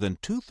that more than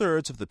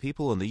two-thirds of the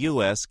people in the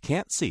U.S.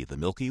 can't see the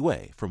Milky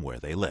Way from where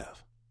they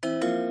live.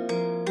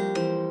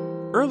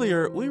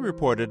 Earlier, we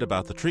reported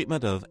about the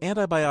treatment of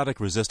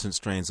antibiotic-resistant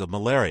strains of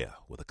malaria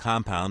with a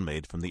compound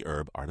made from the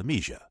herb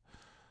Artemisia.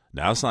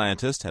 Now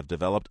scientists have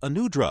developed a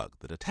new drug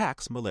that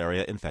attacks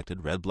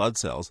malaria-infected red blood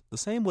cells the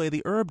same way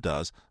the herb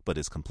does, but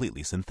is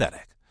completely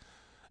synthetic.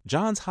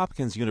 Johns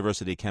Hopkins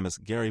University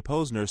chemist Gary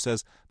Posner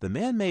says the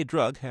man-made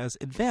drug has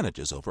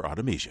advantages over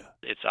Artemisia.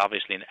 It's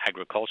obviously an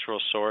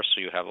agricultural source, so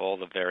you have all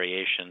the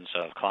variations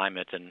of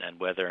climate and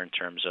weather in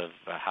terms of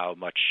how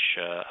much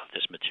of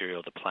this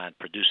material the plant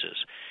produces.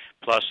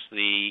 Plus,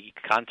 the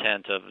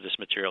content of this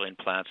material in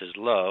plants is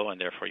low, and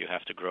therefore you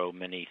have to grow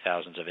many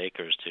thousands of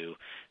acres to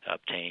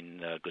obtain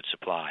a good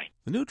supply.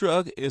 The new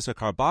drug is a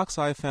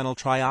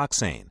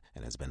carboxyphenyltrioxane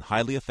and has been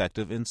highly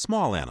effective in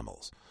small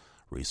animals.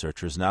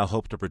 Researchers now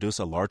hope to produce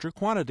a larger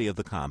quantity of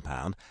the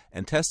compound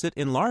and test it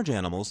in large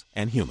animals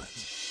and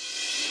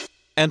humans.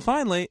 And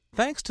finally,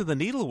 thanks to the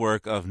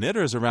needlework of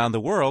knitters around the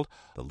world,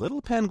 the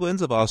little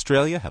penguins of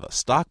Australia have a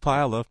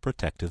stockpile of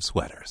protective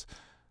sweaters.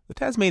 The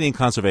Tasmanian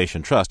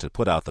Conservation Trust had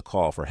put out the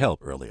call for help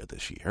earlier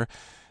this year,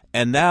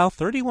 and now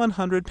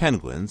 3,100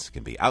 penguins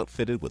can be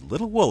outfitted with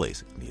little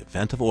woolies in the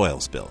event of oil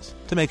spills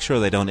to make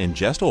sure they don't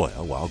ingest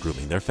oil while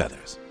grooming their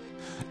feathers.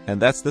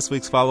 And that's this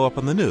week's follow-up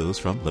on the news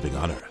from Living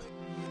on Earth.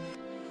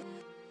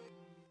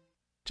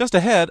 Just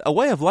ahead, a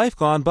way of life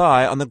gone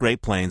by on the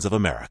Great Plains of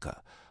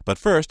America. But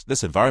first,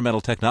 this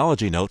environmental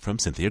technology note from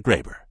Cynthia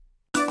Graber.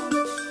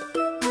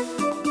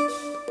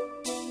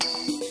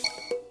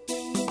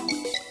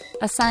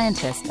 A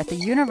scientist at the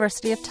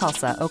University of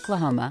Tulsa,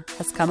 Oklahoma,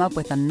 has come up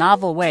with a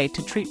novel way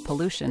to treat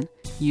pollution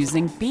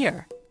using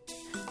beer.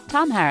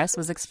 Tom Harris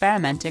was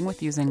experimenting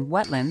with using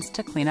wetlands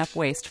to clean up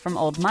waste from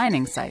old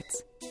mining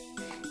sites.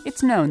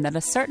 It's known that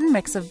a certain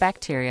mix of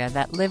bacteria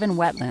that live in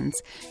wetlands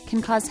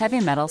can cause heavy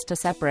metals to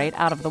separate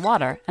out of the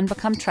water and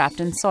become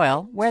trapped in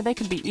soil where they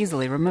could be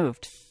easily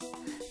removed.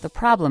 The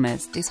problem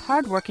is, these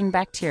hard-working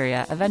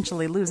bacteria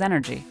eventually lose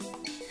energy.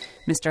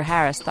 Mr.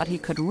 Harris thought he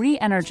could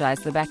re-energize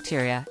the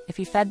bacteria if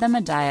he fed them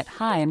a diet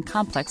high in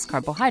complex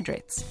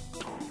carbohydrates.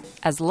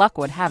 As luck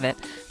would have it,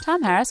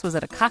 Tom Harris was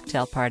at a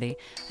cocktail party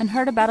and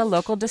heard about a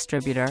local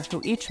distributor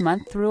who each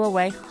month threw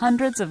away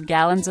hundreds of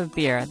gallons of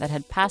beer that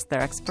had passed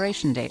their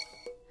expiration date.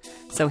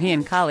 So he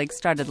and colleagues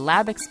started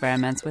lab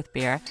experiments with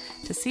beer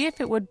to see if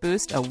it would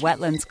boost a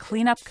wetlands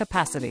cleanup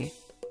capacity.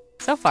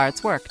 So far,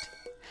 it's worked.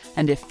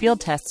 And if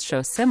field tests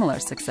show similar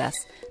success,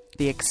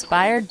 the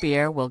expired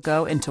beer will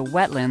go into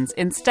wetlands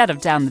instead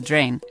of down the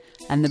drain,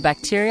 and the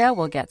bacteria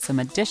will get some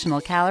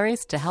additional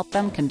calories to help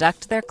them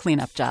conduct their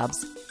cleanup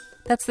jobs.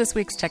 That's this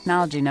week's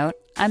Technology Note.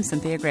 I'm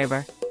Cynthia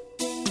Graber.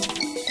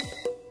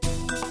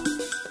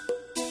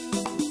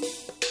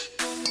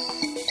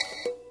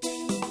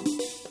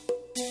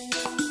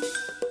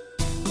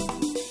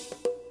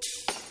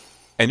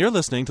 And you're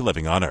listening to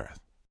Living on Earth.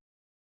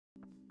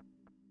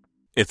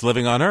 It's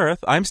Living on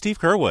Earth. I'm Steve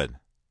Curwood.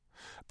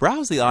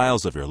 Browse the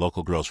aisles of your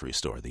local grocery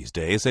store these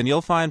days, and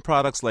you'll find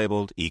products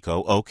labeled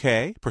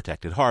Eco-OK,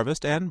 Protected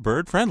Harvest, and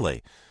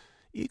Bird-Friendly.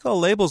 Eco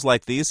labels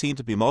like these seem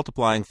to be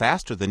multiplying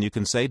faster than you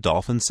can say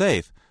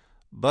dolphin-safe.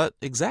 But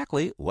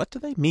exactly what do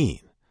they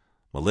mean?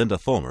 Melinda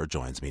Fulmer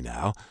joins me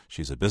now.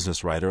 She's a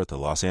business writer at the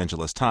Los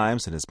Angeles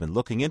Times and has been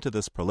looking into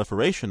this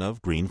proliferation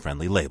of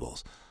green-friendly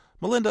labels.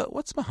 Melinda,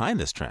 what's behind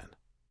this trend?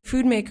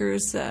 Food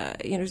makers,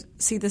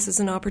 see this as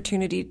an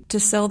opportunity to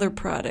sell their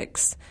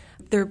products.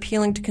 They're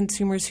appealing to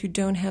consumers who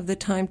don't have the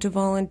time to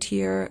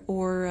volunteer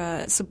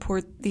or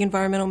support the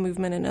environmental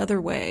movement in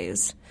other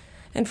ways.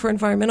 And for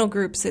environmental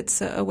groups,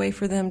 it's a way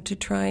for them to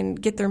try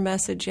and get their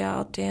message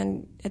out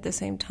and, at the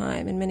same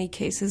time, in many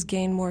cases,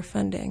 gain more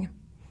funding.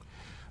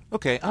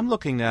 Okay, I'm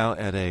looking now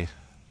at a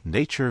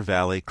Nature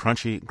Valley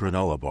crunchy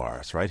granola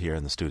bars right here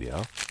in the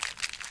studio.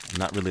 I'm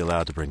not really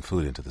allowed to bring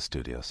food into the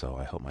studio, so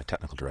I hope my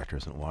technical director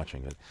isn't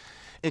watching it.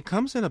 It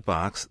comes in a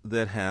box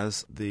that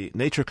has the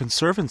Nature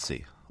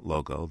Conservancy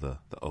logo, the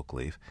oak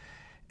leaf,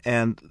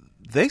 and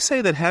they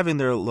say that having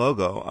their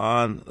logo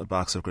on a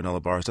box of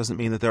granola bars doesn't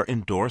mean that they're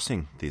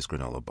endorsing these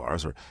granola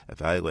bars or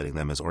evaluating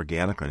them as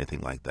organic or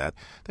anything like that.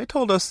 They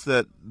told us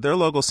that their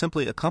logo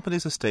simply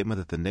accompanies a statement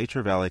that the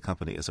Nature Valley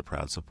Company is a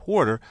proud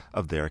supporter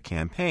of their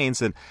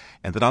campaigns, and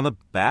that on the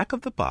back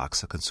of the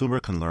box, a consumer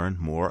can learn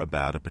more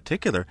about a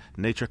particular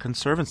Nature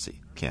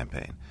Conservancy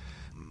campaign.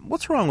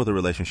 What's wrong with a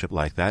relationship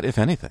like that, if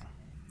anything?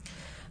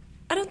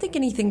 I don't think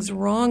anything's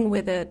wrong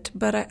with it,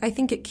 but I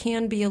think it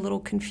can be a little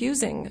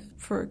confusing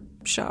for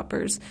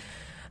shoppers.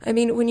 I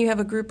mean, when you have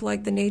a group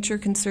like the Nature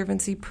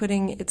Conservancy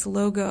putting its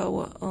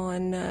logo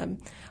on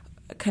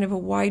kind of a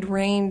wide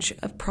range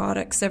of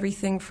products,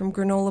 everything from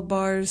granola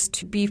bars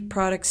to beef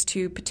products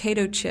to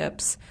potato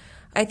chips,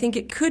 I think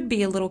it could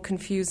be a little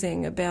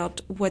confusing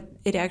about what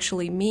it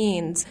actually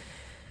means.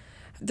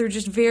 They're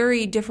just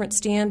very different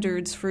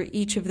standards for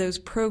each of those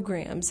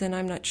programs, and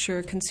I'm not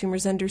sure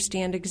consumers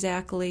understand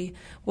exactly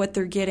what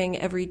they're getting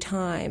every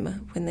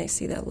time when they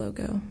see that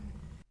logo.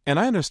 And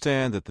I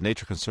understand that the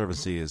Nature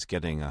Conservancy is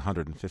getting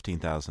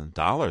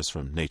 $115,000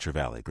 from Nature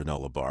Valley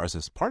granola bars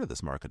as part of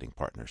this marketing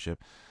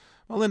partnership.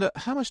 Well, Linda,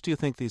 how much do you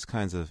think these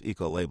kinds of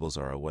eco-labels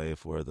are a way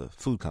for the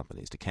food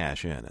companies to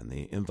cash in and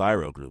the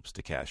enviro groups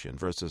to cash in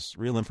versus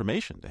real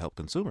information to help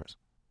consumers?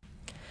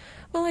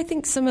 Well, I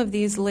think some of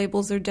these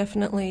labels are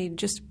definitely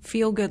just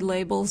feel-good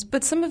labels,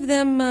 but some of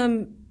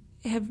them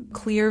have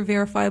clear,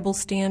 verifiable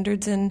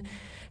standards and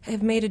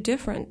have made a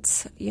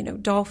difference. You know,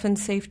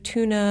 dolphin-safe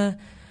tuna,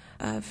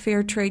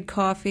 fair trade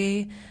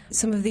coffee,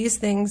 some of these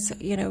things,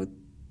 you know,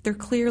 they're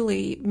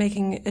clearly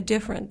making a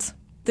difference.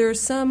 There are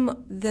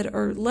some that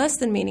are less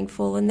than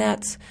meaningful, and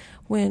that's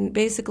when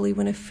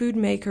a food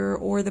maker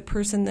or the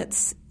person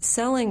that's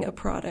selling a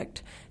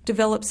product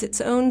develops its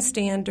own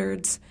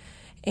standards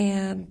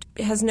and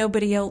has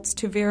nobody else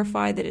to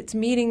verify that it's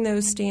meeting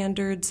those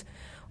standards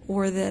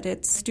or that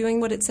it's doing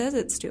what it says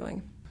it's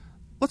doing.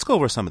 Let's go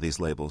over some of these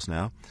labels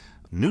now.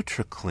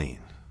 NutriClean.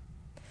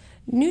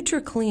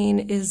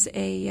 NutriClean is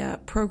a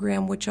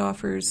program which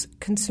offers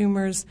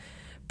consumers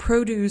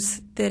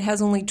produce that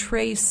has only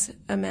trace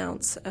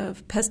amounts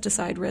of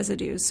pesticide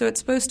residues. So it's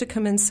supposed to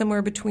come in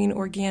somewhere between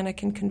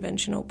organic and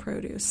conventional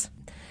produce.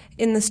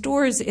 In the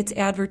stores, it's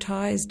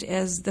advertised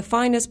as the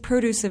finest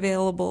produce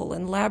available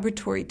and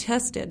laboratory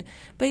tested,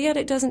 but yet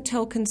it doesn't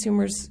tell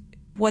consumers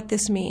what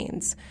this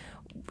means.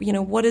 You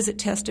know, what is it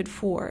tested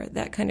for,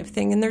 that kind of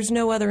thing. And there's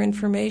no other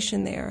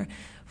information there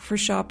for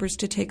shoppers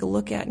to take a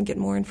look at and get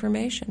more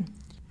information.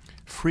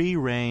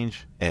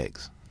 Free-range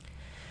eggs.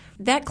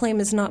 That claim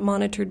is not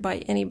monitored by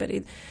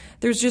anybody.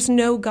 There's just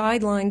no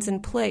guidelines in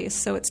place,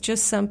 so it's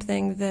just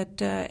something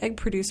that egg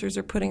producers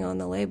are putting on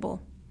the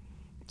label.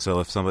 So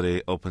if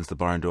somebody opens the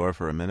barn door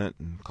for a minute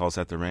and calls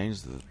that the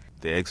range,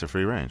 the eggs are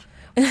free range.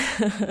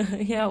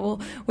 Yeah, well,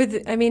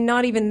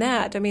 not even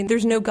that. I mean,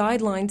 there's no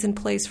guidelines in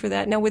place for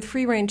that. Now, with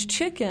free-range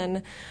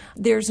chicken,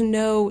 there's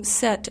no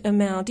set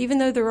amount. Even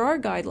though there are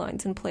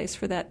guidelines in place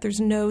for that, there's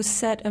no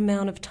set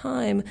amount of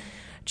time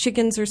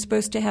chickens are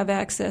supposed to have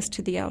access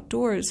to the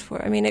outdoors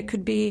for. I mean, it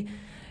could be,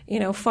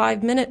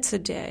 5 minutes a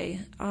day.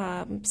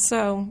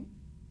 So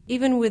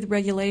even with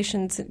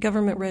regulations,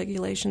 government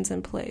regulations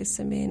in place,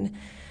 I mean,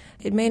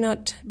 it may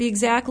not be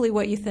exactly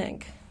what you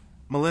think.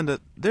 Melinda,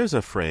 there's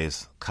a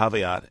phrase,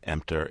 caveat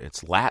emptor.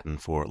 It's Latin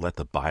for let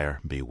the buyer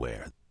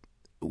beware.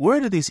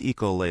 Where do these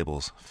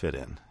eco-labels fit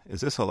in?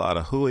 Is this a lot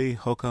of hooey,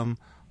 hokum?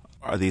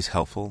 Are these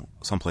helpful?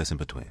 Someplace in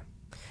between?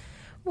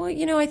 Well,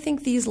 I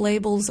think these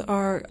labels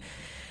are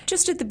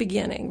just at the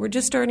beginning. We're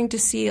just starting to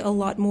see a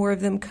lot more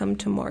of them come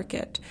to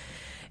market.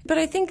 But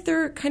I think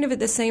they're kind of at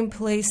the same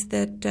place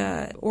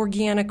that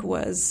organic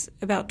was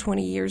about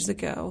 20 years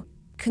ago.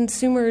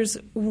 Consumers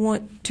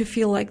want to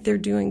feel like they're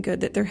doing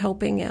good, that they're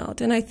helping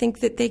out. And I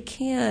think that they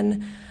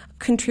can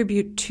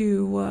contribute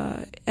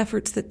to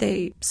efforts that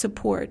they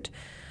support.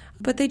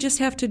 But they just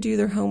have to do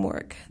their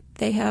homework.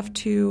 They have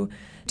to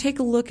take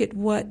a look at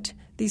what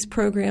these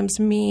programs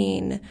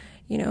mean,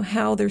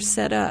 how they're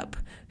set up,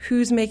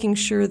 who's making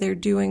sure they're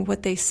doing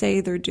what they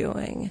say they're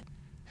doing.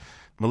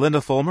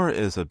 Melinda Fulmer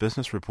is a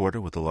business reporter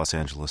with the Los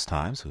Angeles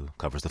Times who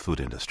covers the food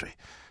industry.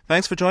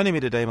 Thanks for joining me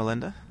today,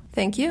 Melinda.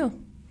 Thank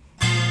you.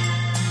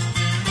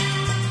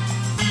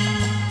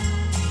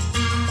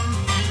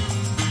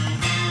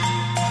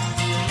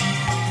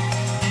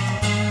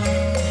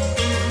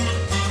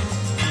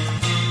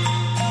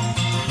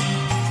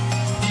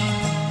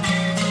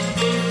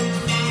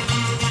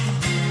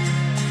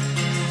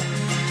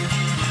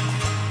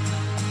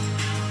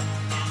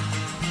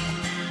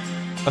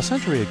 A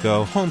century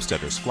ago,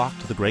 homesteaders flocked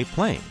to the Great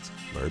Plains,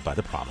 lured by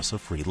the promise of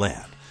free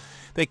land.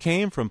 They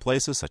came from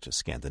places such as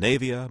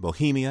Scandinavia,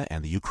 Bohemia,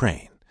 and the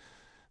Ukraine.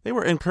 They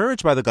were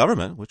encouraged by the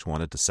government, which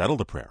wanted to settle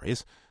the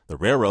prairies. The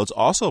railroads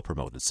also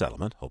promoted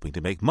settlement, hoping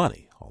to make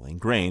money, hauling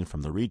grain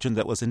from the region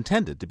that was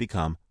intended to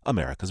become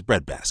America's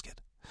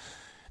breadbasket.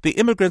 The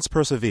immigrants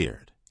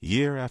persevered,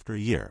 year after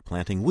year,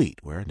 planting wheat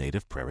where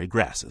native prairie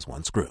grasses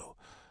once grew.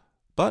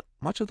 But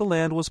much of the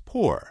land was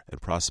poor,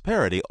 and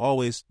prosperity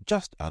always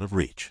just out of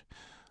reach.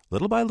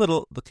 Little by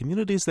little, the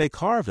communities they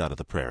carved out of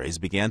the prairies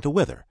began to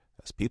wither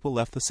as people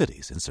left the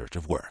cities in search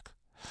of work.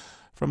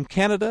 From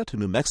Canada to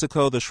New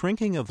Mexico, the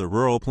shrinking of the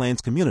rural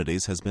plains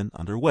communities has been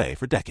underway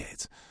for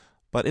decades.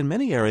 But in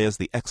many areas,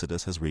 the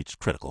exodus has reached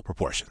critical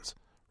proportions.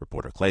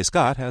 Reporter Clay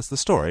Scott has the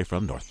story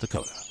from North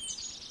Dakota.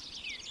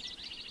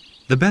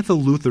 The Bethel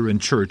Lutheran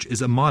Church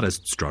is a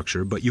modest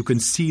structure, but you can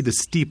see the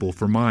steeple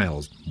for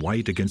miles,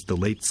 white against the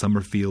late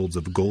summer fields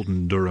of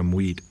golden Durham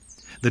wheat.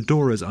 The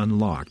door is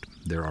unlocked.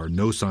 There are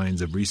no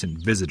signs of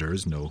recent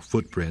visitors, no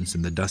footprints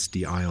in the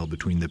dusty aisle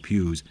between the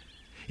pews.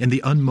 In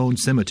the unmown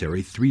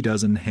cemetery,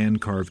 36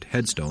 hand-carved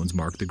headstones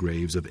mark the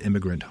graves of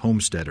immigrant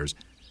homesteaders.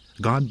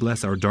 "God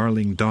bless our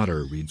darling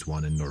daughter," reads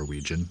one in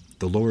Norwegian.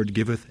 "The Lord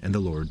giveth and the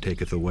Lord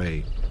taketh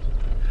away."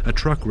 A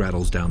truck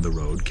rattles down the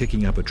road,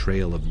 kicking up a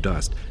trail of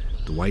dust.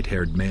 The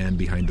white-haired man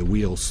behind the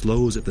wheel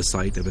slows at the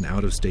sight of an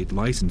out-of-state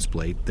license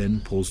plate,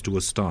 then pulls to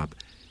a stop.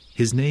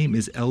 His name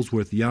is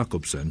Ellsworth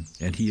Jacobson,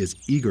 and he is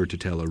eager to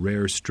tell a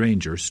rare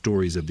stranger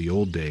stories of the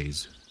old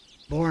days.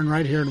 Born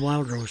right here in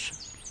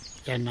Wildrose,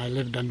 and I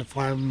lived on the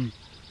farm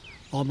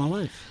all my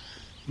life,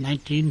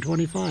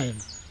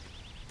 1925.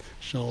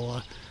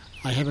 So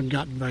I haven't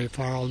gotten very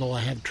far, although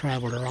I have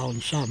traveled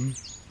around some,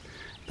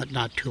 but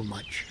not too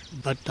much.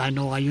 But I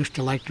know I used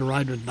to like to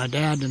ride with my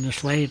dad in the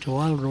sleigh to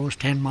Wildrose,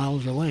 10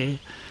 miles away,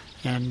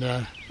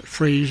 and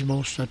freeze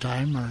most of the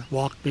time, or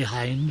walk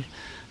behind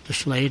the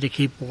sleigh to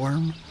keep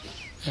warm.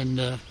 And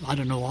I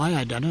don't know why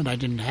I done it. I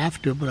didn't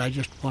have to, but I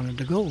just wanted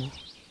to go.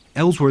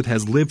 Ellsworth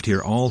has lived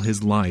here all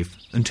his life,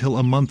 until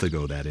a month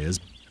ago, that is.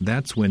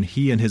 That's when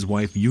he and his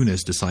wife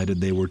Eunice decided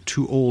they were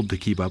too old to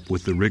keep up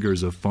with the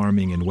rigors of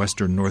farming in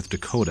western North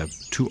Dakota,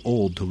 too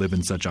old to live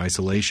in such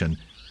isolation.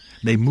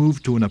 They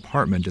moved to an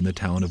apartment in the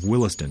town of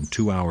Williston,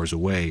 2 hours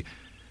away.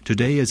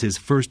 Today is his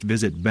first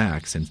visit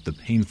back since the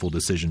painful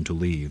decision to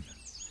leave.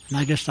 And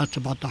I guess that's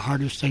about the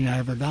hardest thing I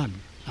ever done.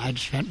 I'd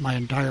spent my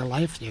entire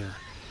life there.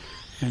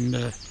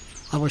 And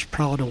I was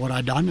proud of what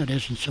I'd done. It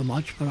isn't so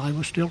much, but I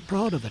was still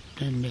proud of it.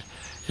 And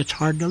it's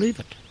hard to leave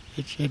it.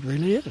 It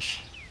really is.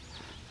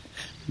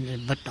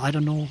 But I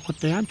don't know what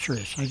the answer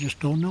is. I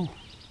just don't know.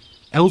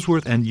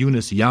 Ellsworth and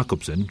Eunice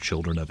Jacobson,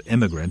 children of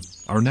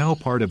immigrants, are now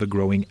part of a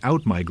growing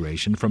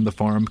out-migration from the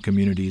farm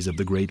communities of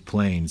the Great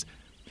Plains.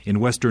 In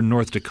western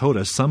North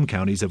Dakota, some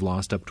counties have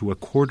lost up to a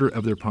quarter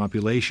of their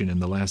population in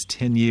the last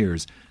 10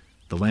 years.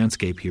 The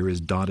landscape here is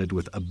dotted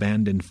with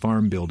abandoned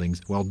farm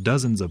buildings, while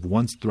dozens of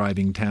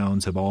once-thriving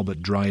towns have all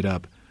but dried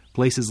up.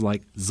 Places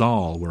like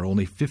Zoll, where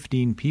only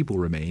 15 people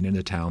remain in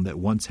a town that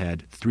once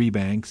had 3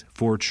 banks,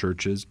 4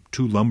 churches,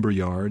 2 lumber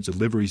yards, a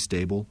livery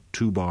stable,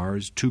 2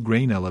 bars, 2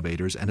 grain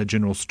elevators, and a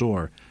general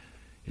store.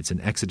 It's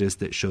an exodus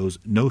that shows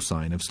no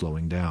sign of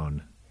slowing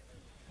down.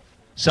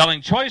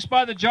 Selling choice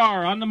by the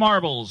jar on the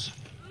marbles.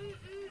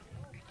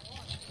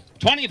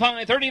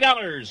 $25,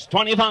 $30,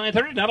 $25,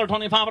 $30,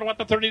 $25, what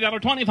the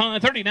 $30,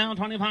 $25, $30 now,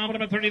 $25, what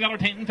about $30,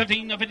 $10,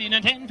 $15, $15,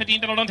 $10,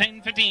 $15,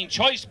 $10, $15,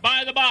 choice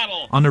by the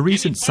bottle. On a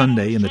recent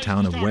Sunday in the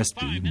town of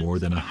Westby, more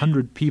than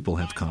 100 people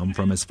have come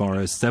from as far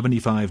as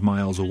 75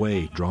 miles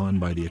away, drawn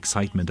by the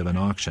excitement of an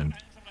auction.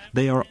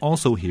 They are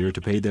also here to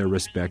pay their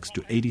respects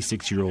to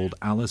 86-year-old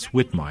Alice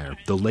Whitmire,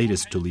 the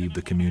latest to leave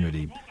the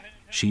community.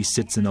 She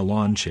sits in a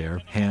lawn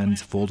chair,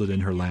 hands folded in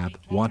her lap,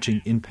 watching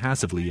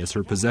impassively as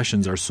her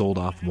possessions are sold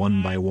off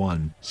one by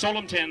one. Sold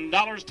them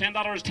 $10,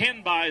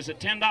 10 buys at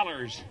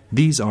 $10.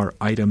 These are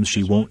items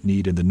she won't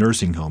need in the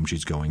nursing home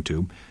she's going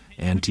to.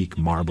 Antique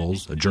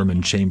marbles, a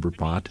German chamber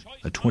pot,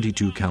 a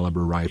 .22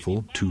 caliber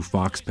rifle, 2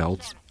 fox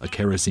pelts, a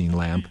kerosene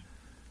lamp.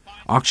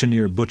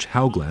 Auctioneer Butch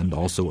Haugland,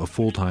 also a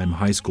full-time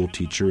high school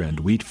teacher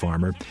and wheat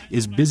farmer,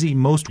 is busy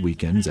most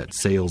weekends at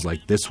sales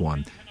like this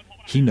one.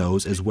 He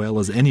knows as well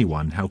as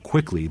anyone how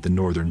quickly the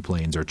northern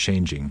plains are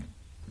changing.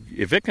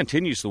 If it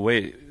continues the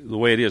way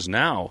it is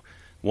now,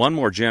 one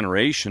more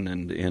generation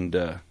and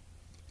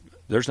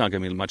there's not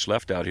going to be much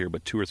left out here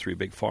but 2 or 3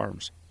 big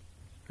farms.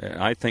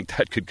 And I think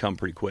that could come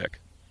pretty quick.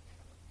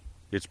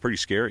 It's pretty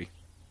scary.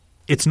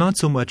 It's not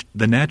so much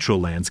the natural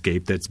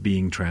landscape that's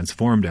being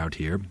transformed out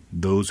here.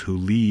 Those who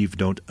leave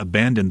don't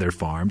abandon their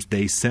farms.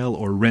 They sell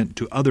or rent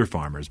to other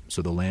farmers,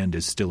 so the land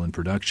is still in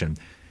production.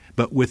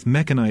 But with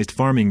mechanized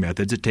farming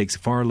methods, it takes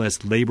far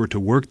less labor to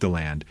work the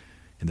land.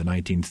 In the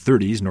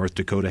 1930s, North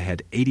Dakota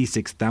had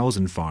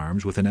 86,000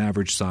 farms with an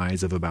average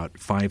size of about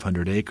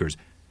 500 acres.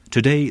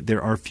 Today,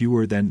 there are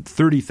fewer than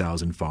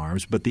 30,000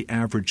 farms, but the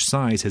average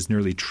size has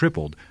nearly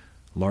tripled.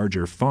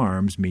 Larger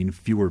farms mean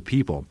fewer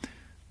people.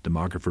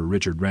 Demographer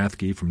Richard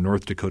Rathke from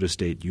North Dakota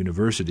State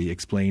University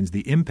explains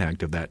the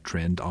impact of that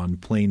trend on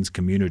plains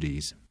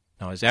communities.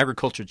 Now, as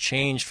agriculture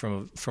changed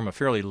from a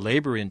fairly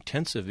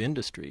labor-intensive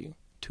industry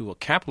to a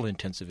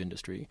capital-intensive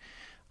industry,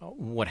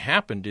 what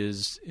happened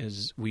is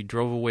we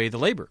drove away the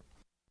labor.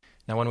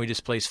 Now, when we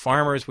displace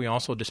farmers, we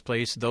also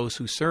displace those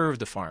who serve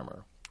the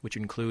farmer, which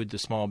include the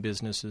small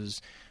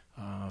businesses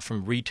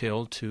from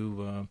retail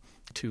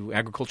to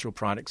agricultural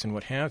products and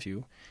what have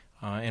you,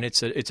 and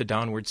it's a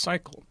downward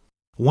cycle.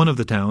 One of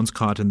the towns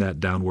caught in that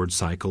downward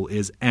cycle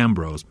is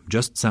Ambrose,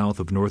 just south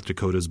of North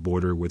Dakota's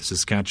border with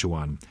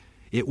Saskatchewan.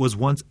 It was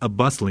once a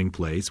bustling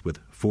place with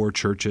 4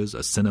 churches,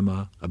 a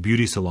cinema, a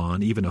beauty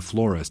salon, even a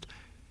florist.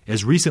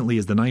 As recently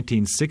as the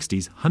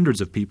 1960s,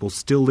 hundreds of people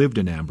still lived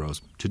in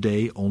Ambrose.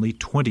 Today, only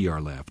 20 are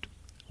left.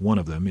 One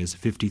of them is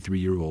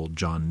 53-year-old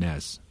John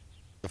Ness.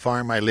 The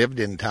farm I lived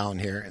in town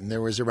here, and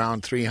there was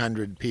around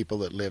 300 people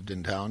that lived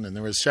in town, and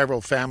there was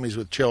several families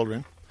with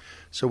children.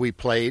 So we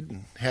played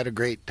and had a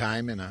great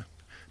time in a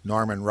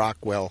Norman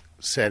Rockwell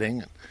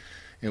setting.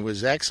 It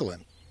was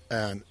excellent.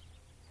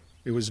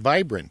 It was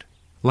vibrant.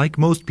 Like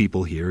most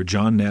people here,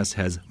 John Ness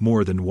has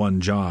more than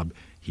one job.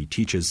 He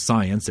teaches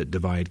science at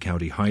Divide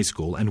County High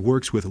School and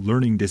works with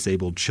learning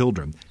disabled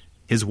children.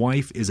 His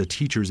wife is a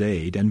teacher's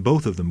aide, and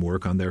both of them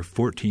work on their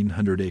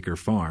 1,400-acre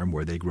farm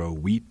where they grow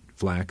wheat,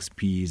 flax,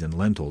 peas, and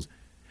lentils.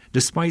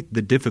 Despite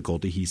the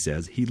difficulty, he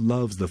says, he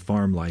loves the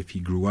farm life he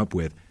grew up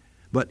with.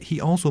 But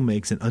he also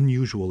makes an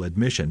unusual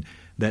admission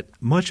that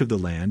much of the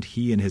land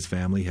he and his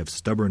family have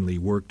stubbornly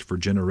worked for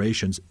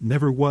generations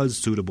never was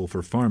suitable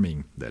for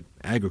farming, that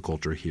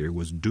agriculture here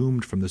was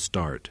doomed from the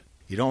start.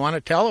 You don't want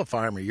to tell a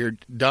farmer you're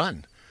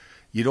done.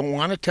 You don't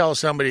want to tell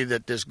somebody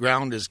that this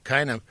ground is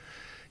kind of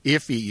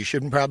iffy. You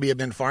shouldn't probably have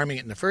been farming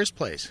it in the first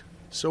place.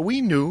 So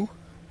we know,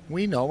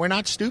 we're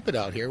not stupid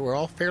out here. We're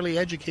all fairly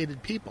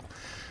educated people.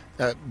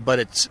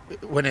 But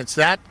when it's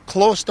that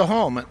close to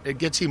home, it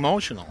gets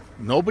emotional.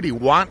 Nobody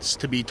wants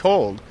to be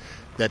told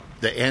that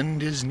the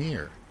end is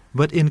near.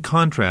 But in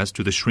contrast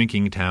to the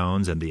shrinking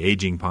towns and the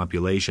aging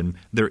population,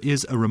 there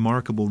is a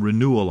remarkable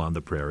renewal on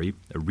the prairie,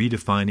 a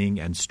redefining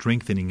and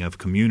strengthening of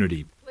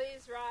community.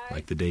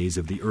 Like the days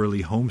of the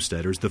early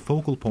homesteaders, the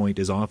focal point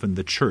is often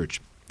the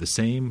church, the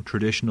same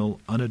traditional,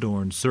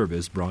 unadorned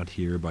service brought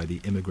here by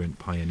the immigrant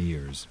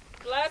pioneers.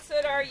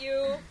 Blessed are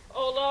you,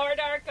 O Lord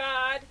our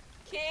God,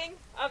 King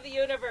of the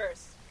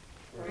universe.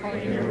 For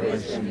in your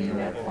wisdom you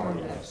have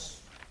formed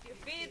us. You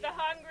feed the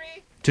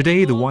hungry.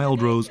 Today, the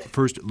Wild Rose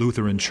First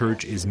Lutheran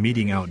Church is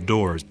meeting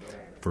outdoors.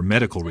 For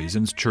medical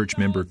reasons, church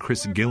member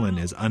Chris Gillen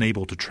is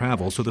unable to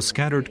travel, so the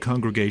scattered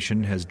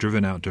congregation has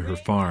driven out to her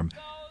farm.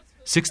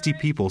 60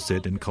 people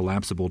sit in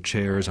collapsible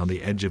chairs on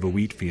the edge of a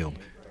wheat field.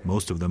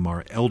 Most of them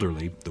are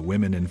elderly, the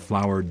women in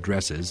flowered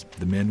dresses,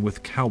 the men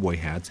with cowboy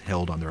hats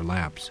held on their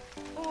laps.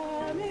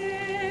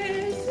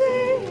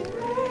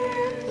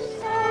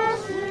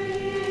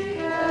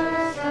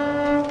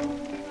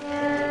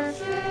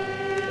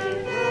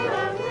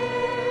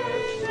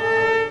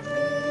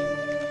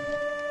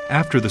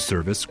 After the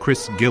service,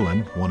 Chris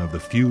Gillen, one of the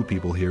few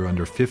people here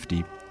under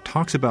 50,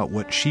 talks about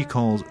what she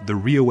calls the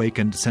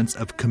reawakened sense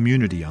of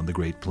community on the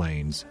Great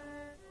Plains.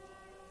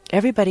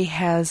 Everybody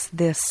has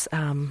this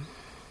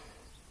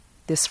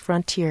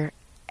frontier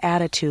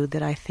attitude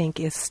that I think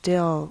is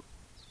still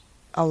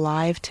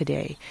alive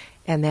today,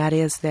 and that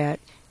is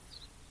that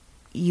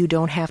you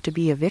don't have to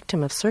be a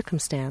victim of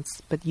circumstance,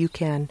 but you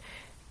can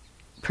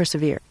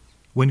persevere.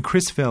 When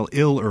Chris fell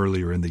ill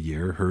earlier in the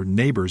year, her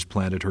neighbors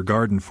planted her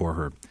garden for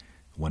her.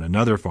 When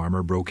another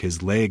farmer broke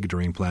his leg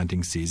during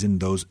planting season,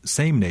 those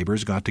same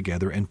neighbors got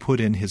together and put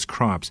in his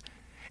crops.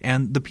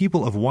 And the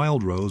people of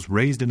Wild Rose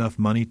raised enough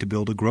money to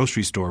build a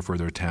grocery store for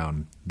their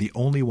town, the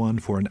only one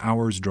for an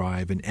hour's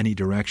drive in any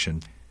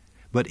direction.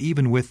 But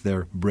even with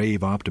their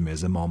brave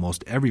optimism,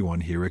 almost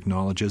everyone here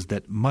acknowledges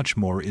that much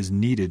more is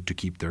needed to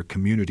keep their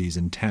communities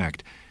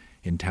intact.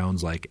 In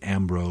towns like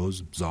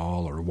Ambrose,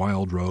 Zoll, or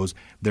Wild Rose,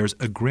 there's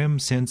a grim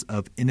sense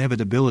of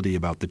inevitability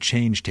about the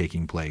change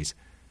taking place.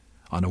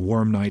 On a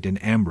warm night in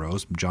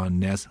Ambrose, John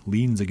Ness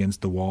leans against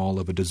the wall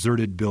of a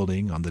deserted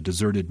building on the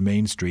deserted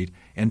Main Street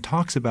and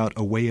talks about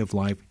a way of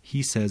life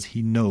he says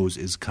he knows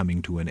is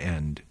coming to an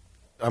end.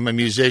 I'm a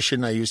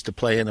musician. I used to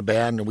play in a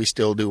band, and we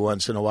still do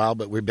once in a while,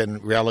 but we've been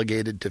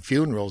relegated to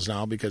funerals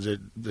now because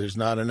there's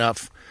not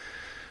enough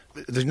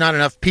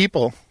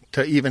people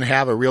to even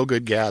have a real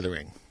good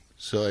gathering.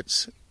 So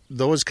it's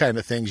those kind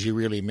of things you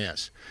really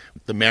miss.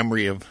 The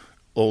memory of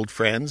old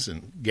friends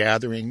and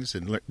gatherings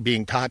and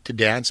being taught to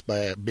dance by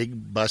a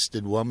big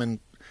busted woman,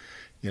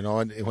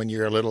 when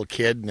you're a little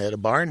kid and at a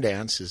barn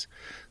dance,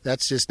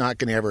 that's just not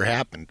going to ever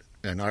happen.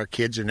 And our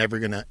kids are never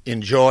going to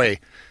enjoy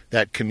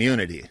that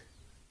community.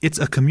 It's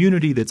a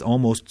community that's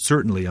almost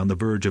certainly on the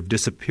verge of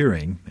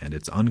disappearing, and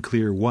it's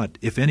unclear what,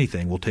 if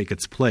anything, will take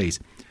its place.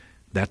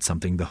 That's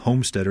something the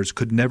homesteaders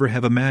could never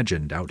have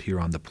imagined out here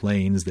on the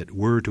plains that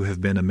were to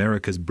have been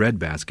America's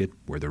breadbasket,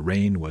 where the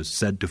rain was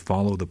said to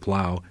follow the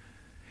plow.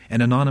 An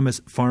anonymous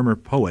farmer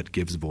poet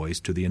gives voice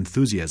to the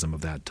enthusiasm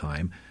of that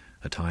time,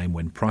 a time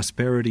when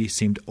prosperity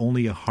seemed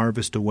only a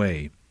harvest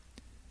away.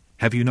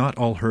 Have you not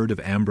all heard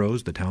of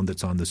Ambrose, the town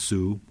that's on the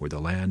Sioux, where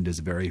the land is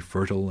very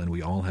fertile and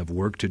we all have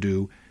work to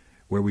do,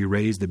 where we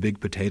raise the big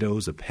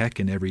potatoes, a peck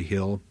in every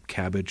hill,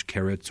 cabbage,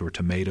 carrots, or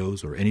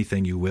tomatoes, or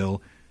anything you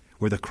will,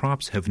 where the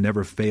crops have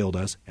never failed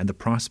us and the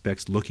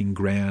prospects looking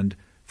grand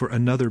for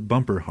another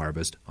bumper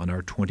harvest on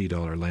our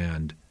 $20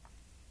 land.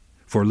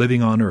 For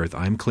Living on Earth,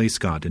 I'm Clay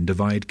Scott in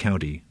Divide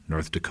County,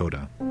 North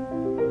Dakota.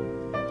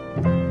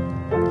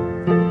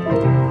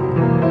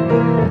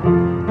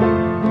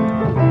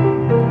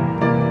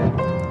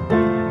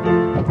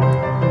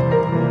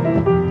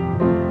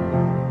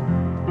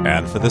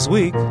 And for this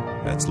week,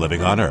 that's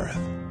Living on Earth.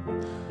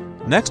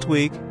 Next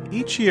week,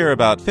 each year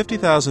about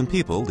 50,000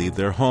 people leave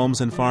their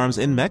homes and farms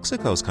in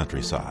Mexico's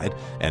countryside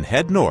and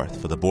head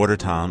north for the border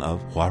town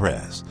of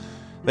Juarez.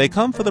 They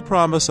come for the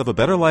promise of a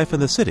better life in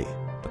the city,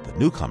 but the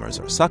newcomers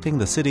are sucking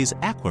the city's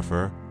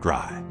aquifer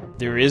dry.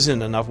 There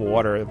isn't enough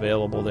water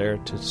available there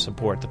to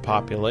support the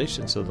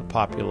population, so the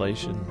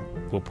population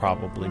will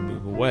probably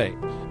move away.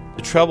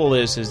 The trouble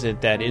is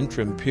that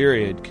interim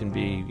period can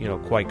be,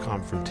 quite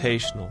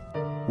confrontational.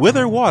 With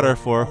or water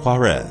for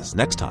Juarez,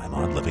 next time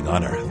on Living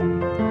on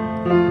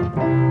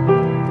Earth.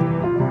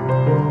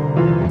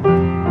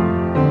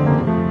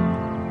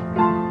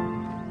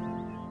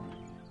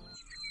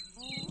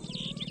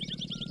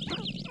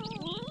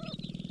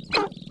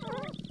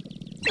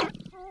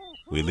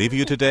 We leave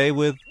you today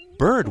with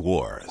bird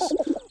wars.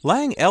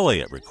 Lang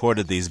Elliott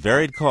recorded these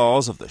varied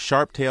calls of the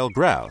sharp-tailed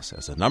grouse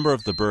as a number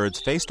of the birds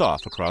faced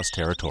off across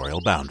territorial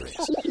boundaries.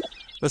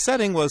 The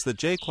setting was the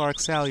J. Clark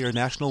Salyer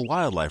National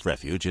Wildlife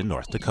Refuge in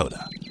North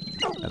Dakota.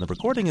 And the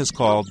recording is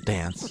called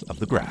Dance of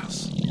the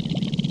Grouse.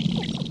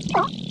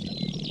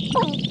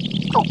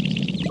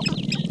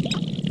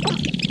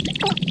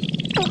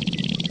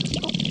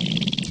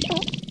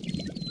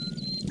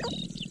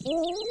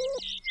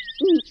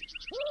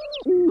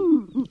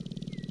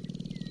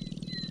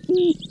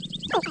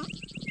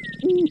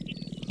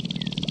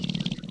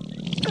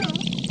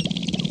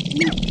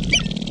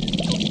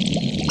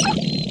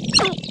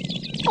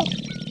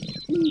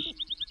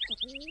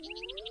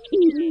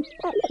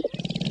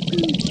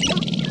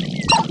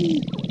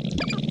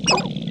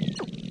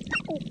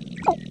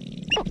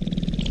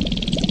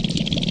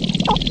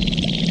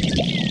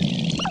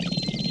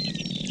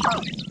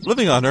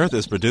 Living on Earth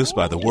is produced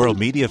by the World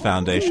Media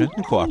Foundation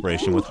in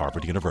cooperation with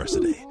Harvard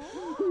University.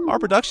 Our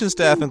production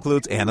staff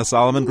includes Anna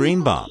Solomon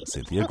Greenbaum,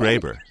 Cynthia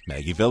Graber,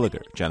 Maggie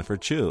Villiger, Jennifer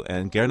Chu,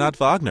 and Gernot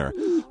Wagner,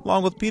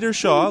 along with Peter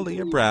Shaw,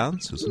 Leah Brown,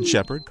 Susan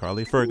Shepard,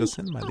 Carly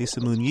Ferguson, Mylisa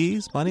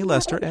Muniz, Bonnie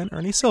Lester, and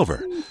Ernie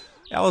Silver.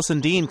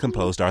 Allison Dean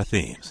composed our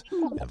themes.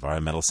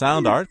 Environmental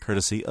sound art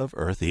courtesy of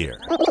Earth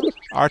Ear.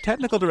 Our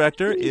technical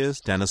director is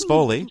Dennis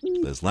Foley.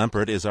 Liz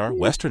Lempert is our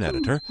Western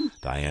editor.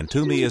 Diane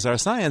Toomey is our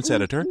science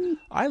editor.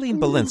 Eileen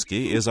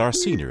Belinsky is our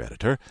senior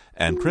editor.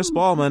 And Chris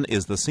Ballman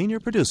is the senior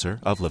producer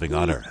of Living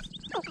on Earth.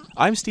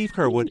 I'm Steve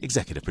Kerwood,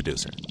 executive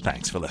producer.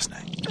 Thanks for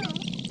listening.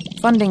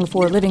 Funding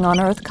for Living on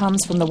Earth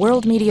comes from the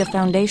World Media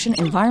Foundation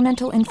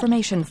Environmental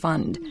Information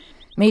Fund.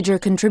 Major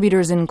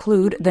contributors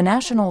include the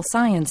National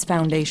Science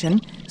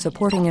Foundation,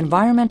 supporting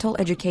environmental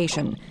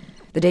education,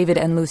 the David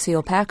and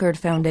Lucille Packard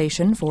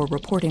Foundation for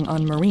reporting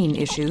on marine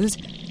issues,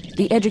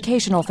 the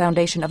Educational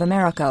Foundation of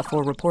America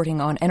for reporting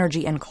on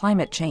energy and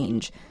climate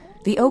change,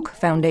 the Oak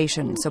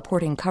Foundation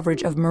supporting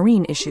coverage of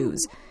marine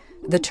issues,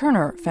 the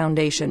Turner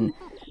Foundation,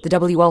 the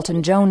W.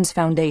 Walton Jones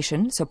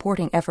Foundation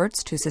supporting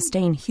efforts to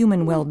sustain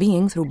human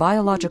well-being through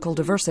biological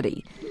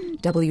diversity,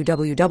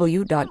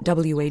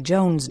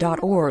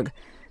 www.wajones.org,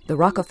 the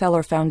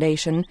Rockefeller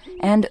Foundation,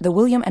 and the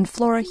William and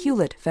Flora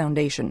Hewlett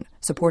Foundation,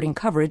 supporting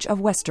coverage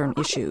of Western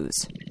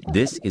issues.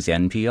 This is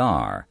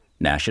NPR,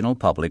 National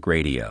Public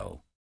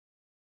Radio.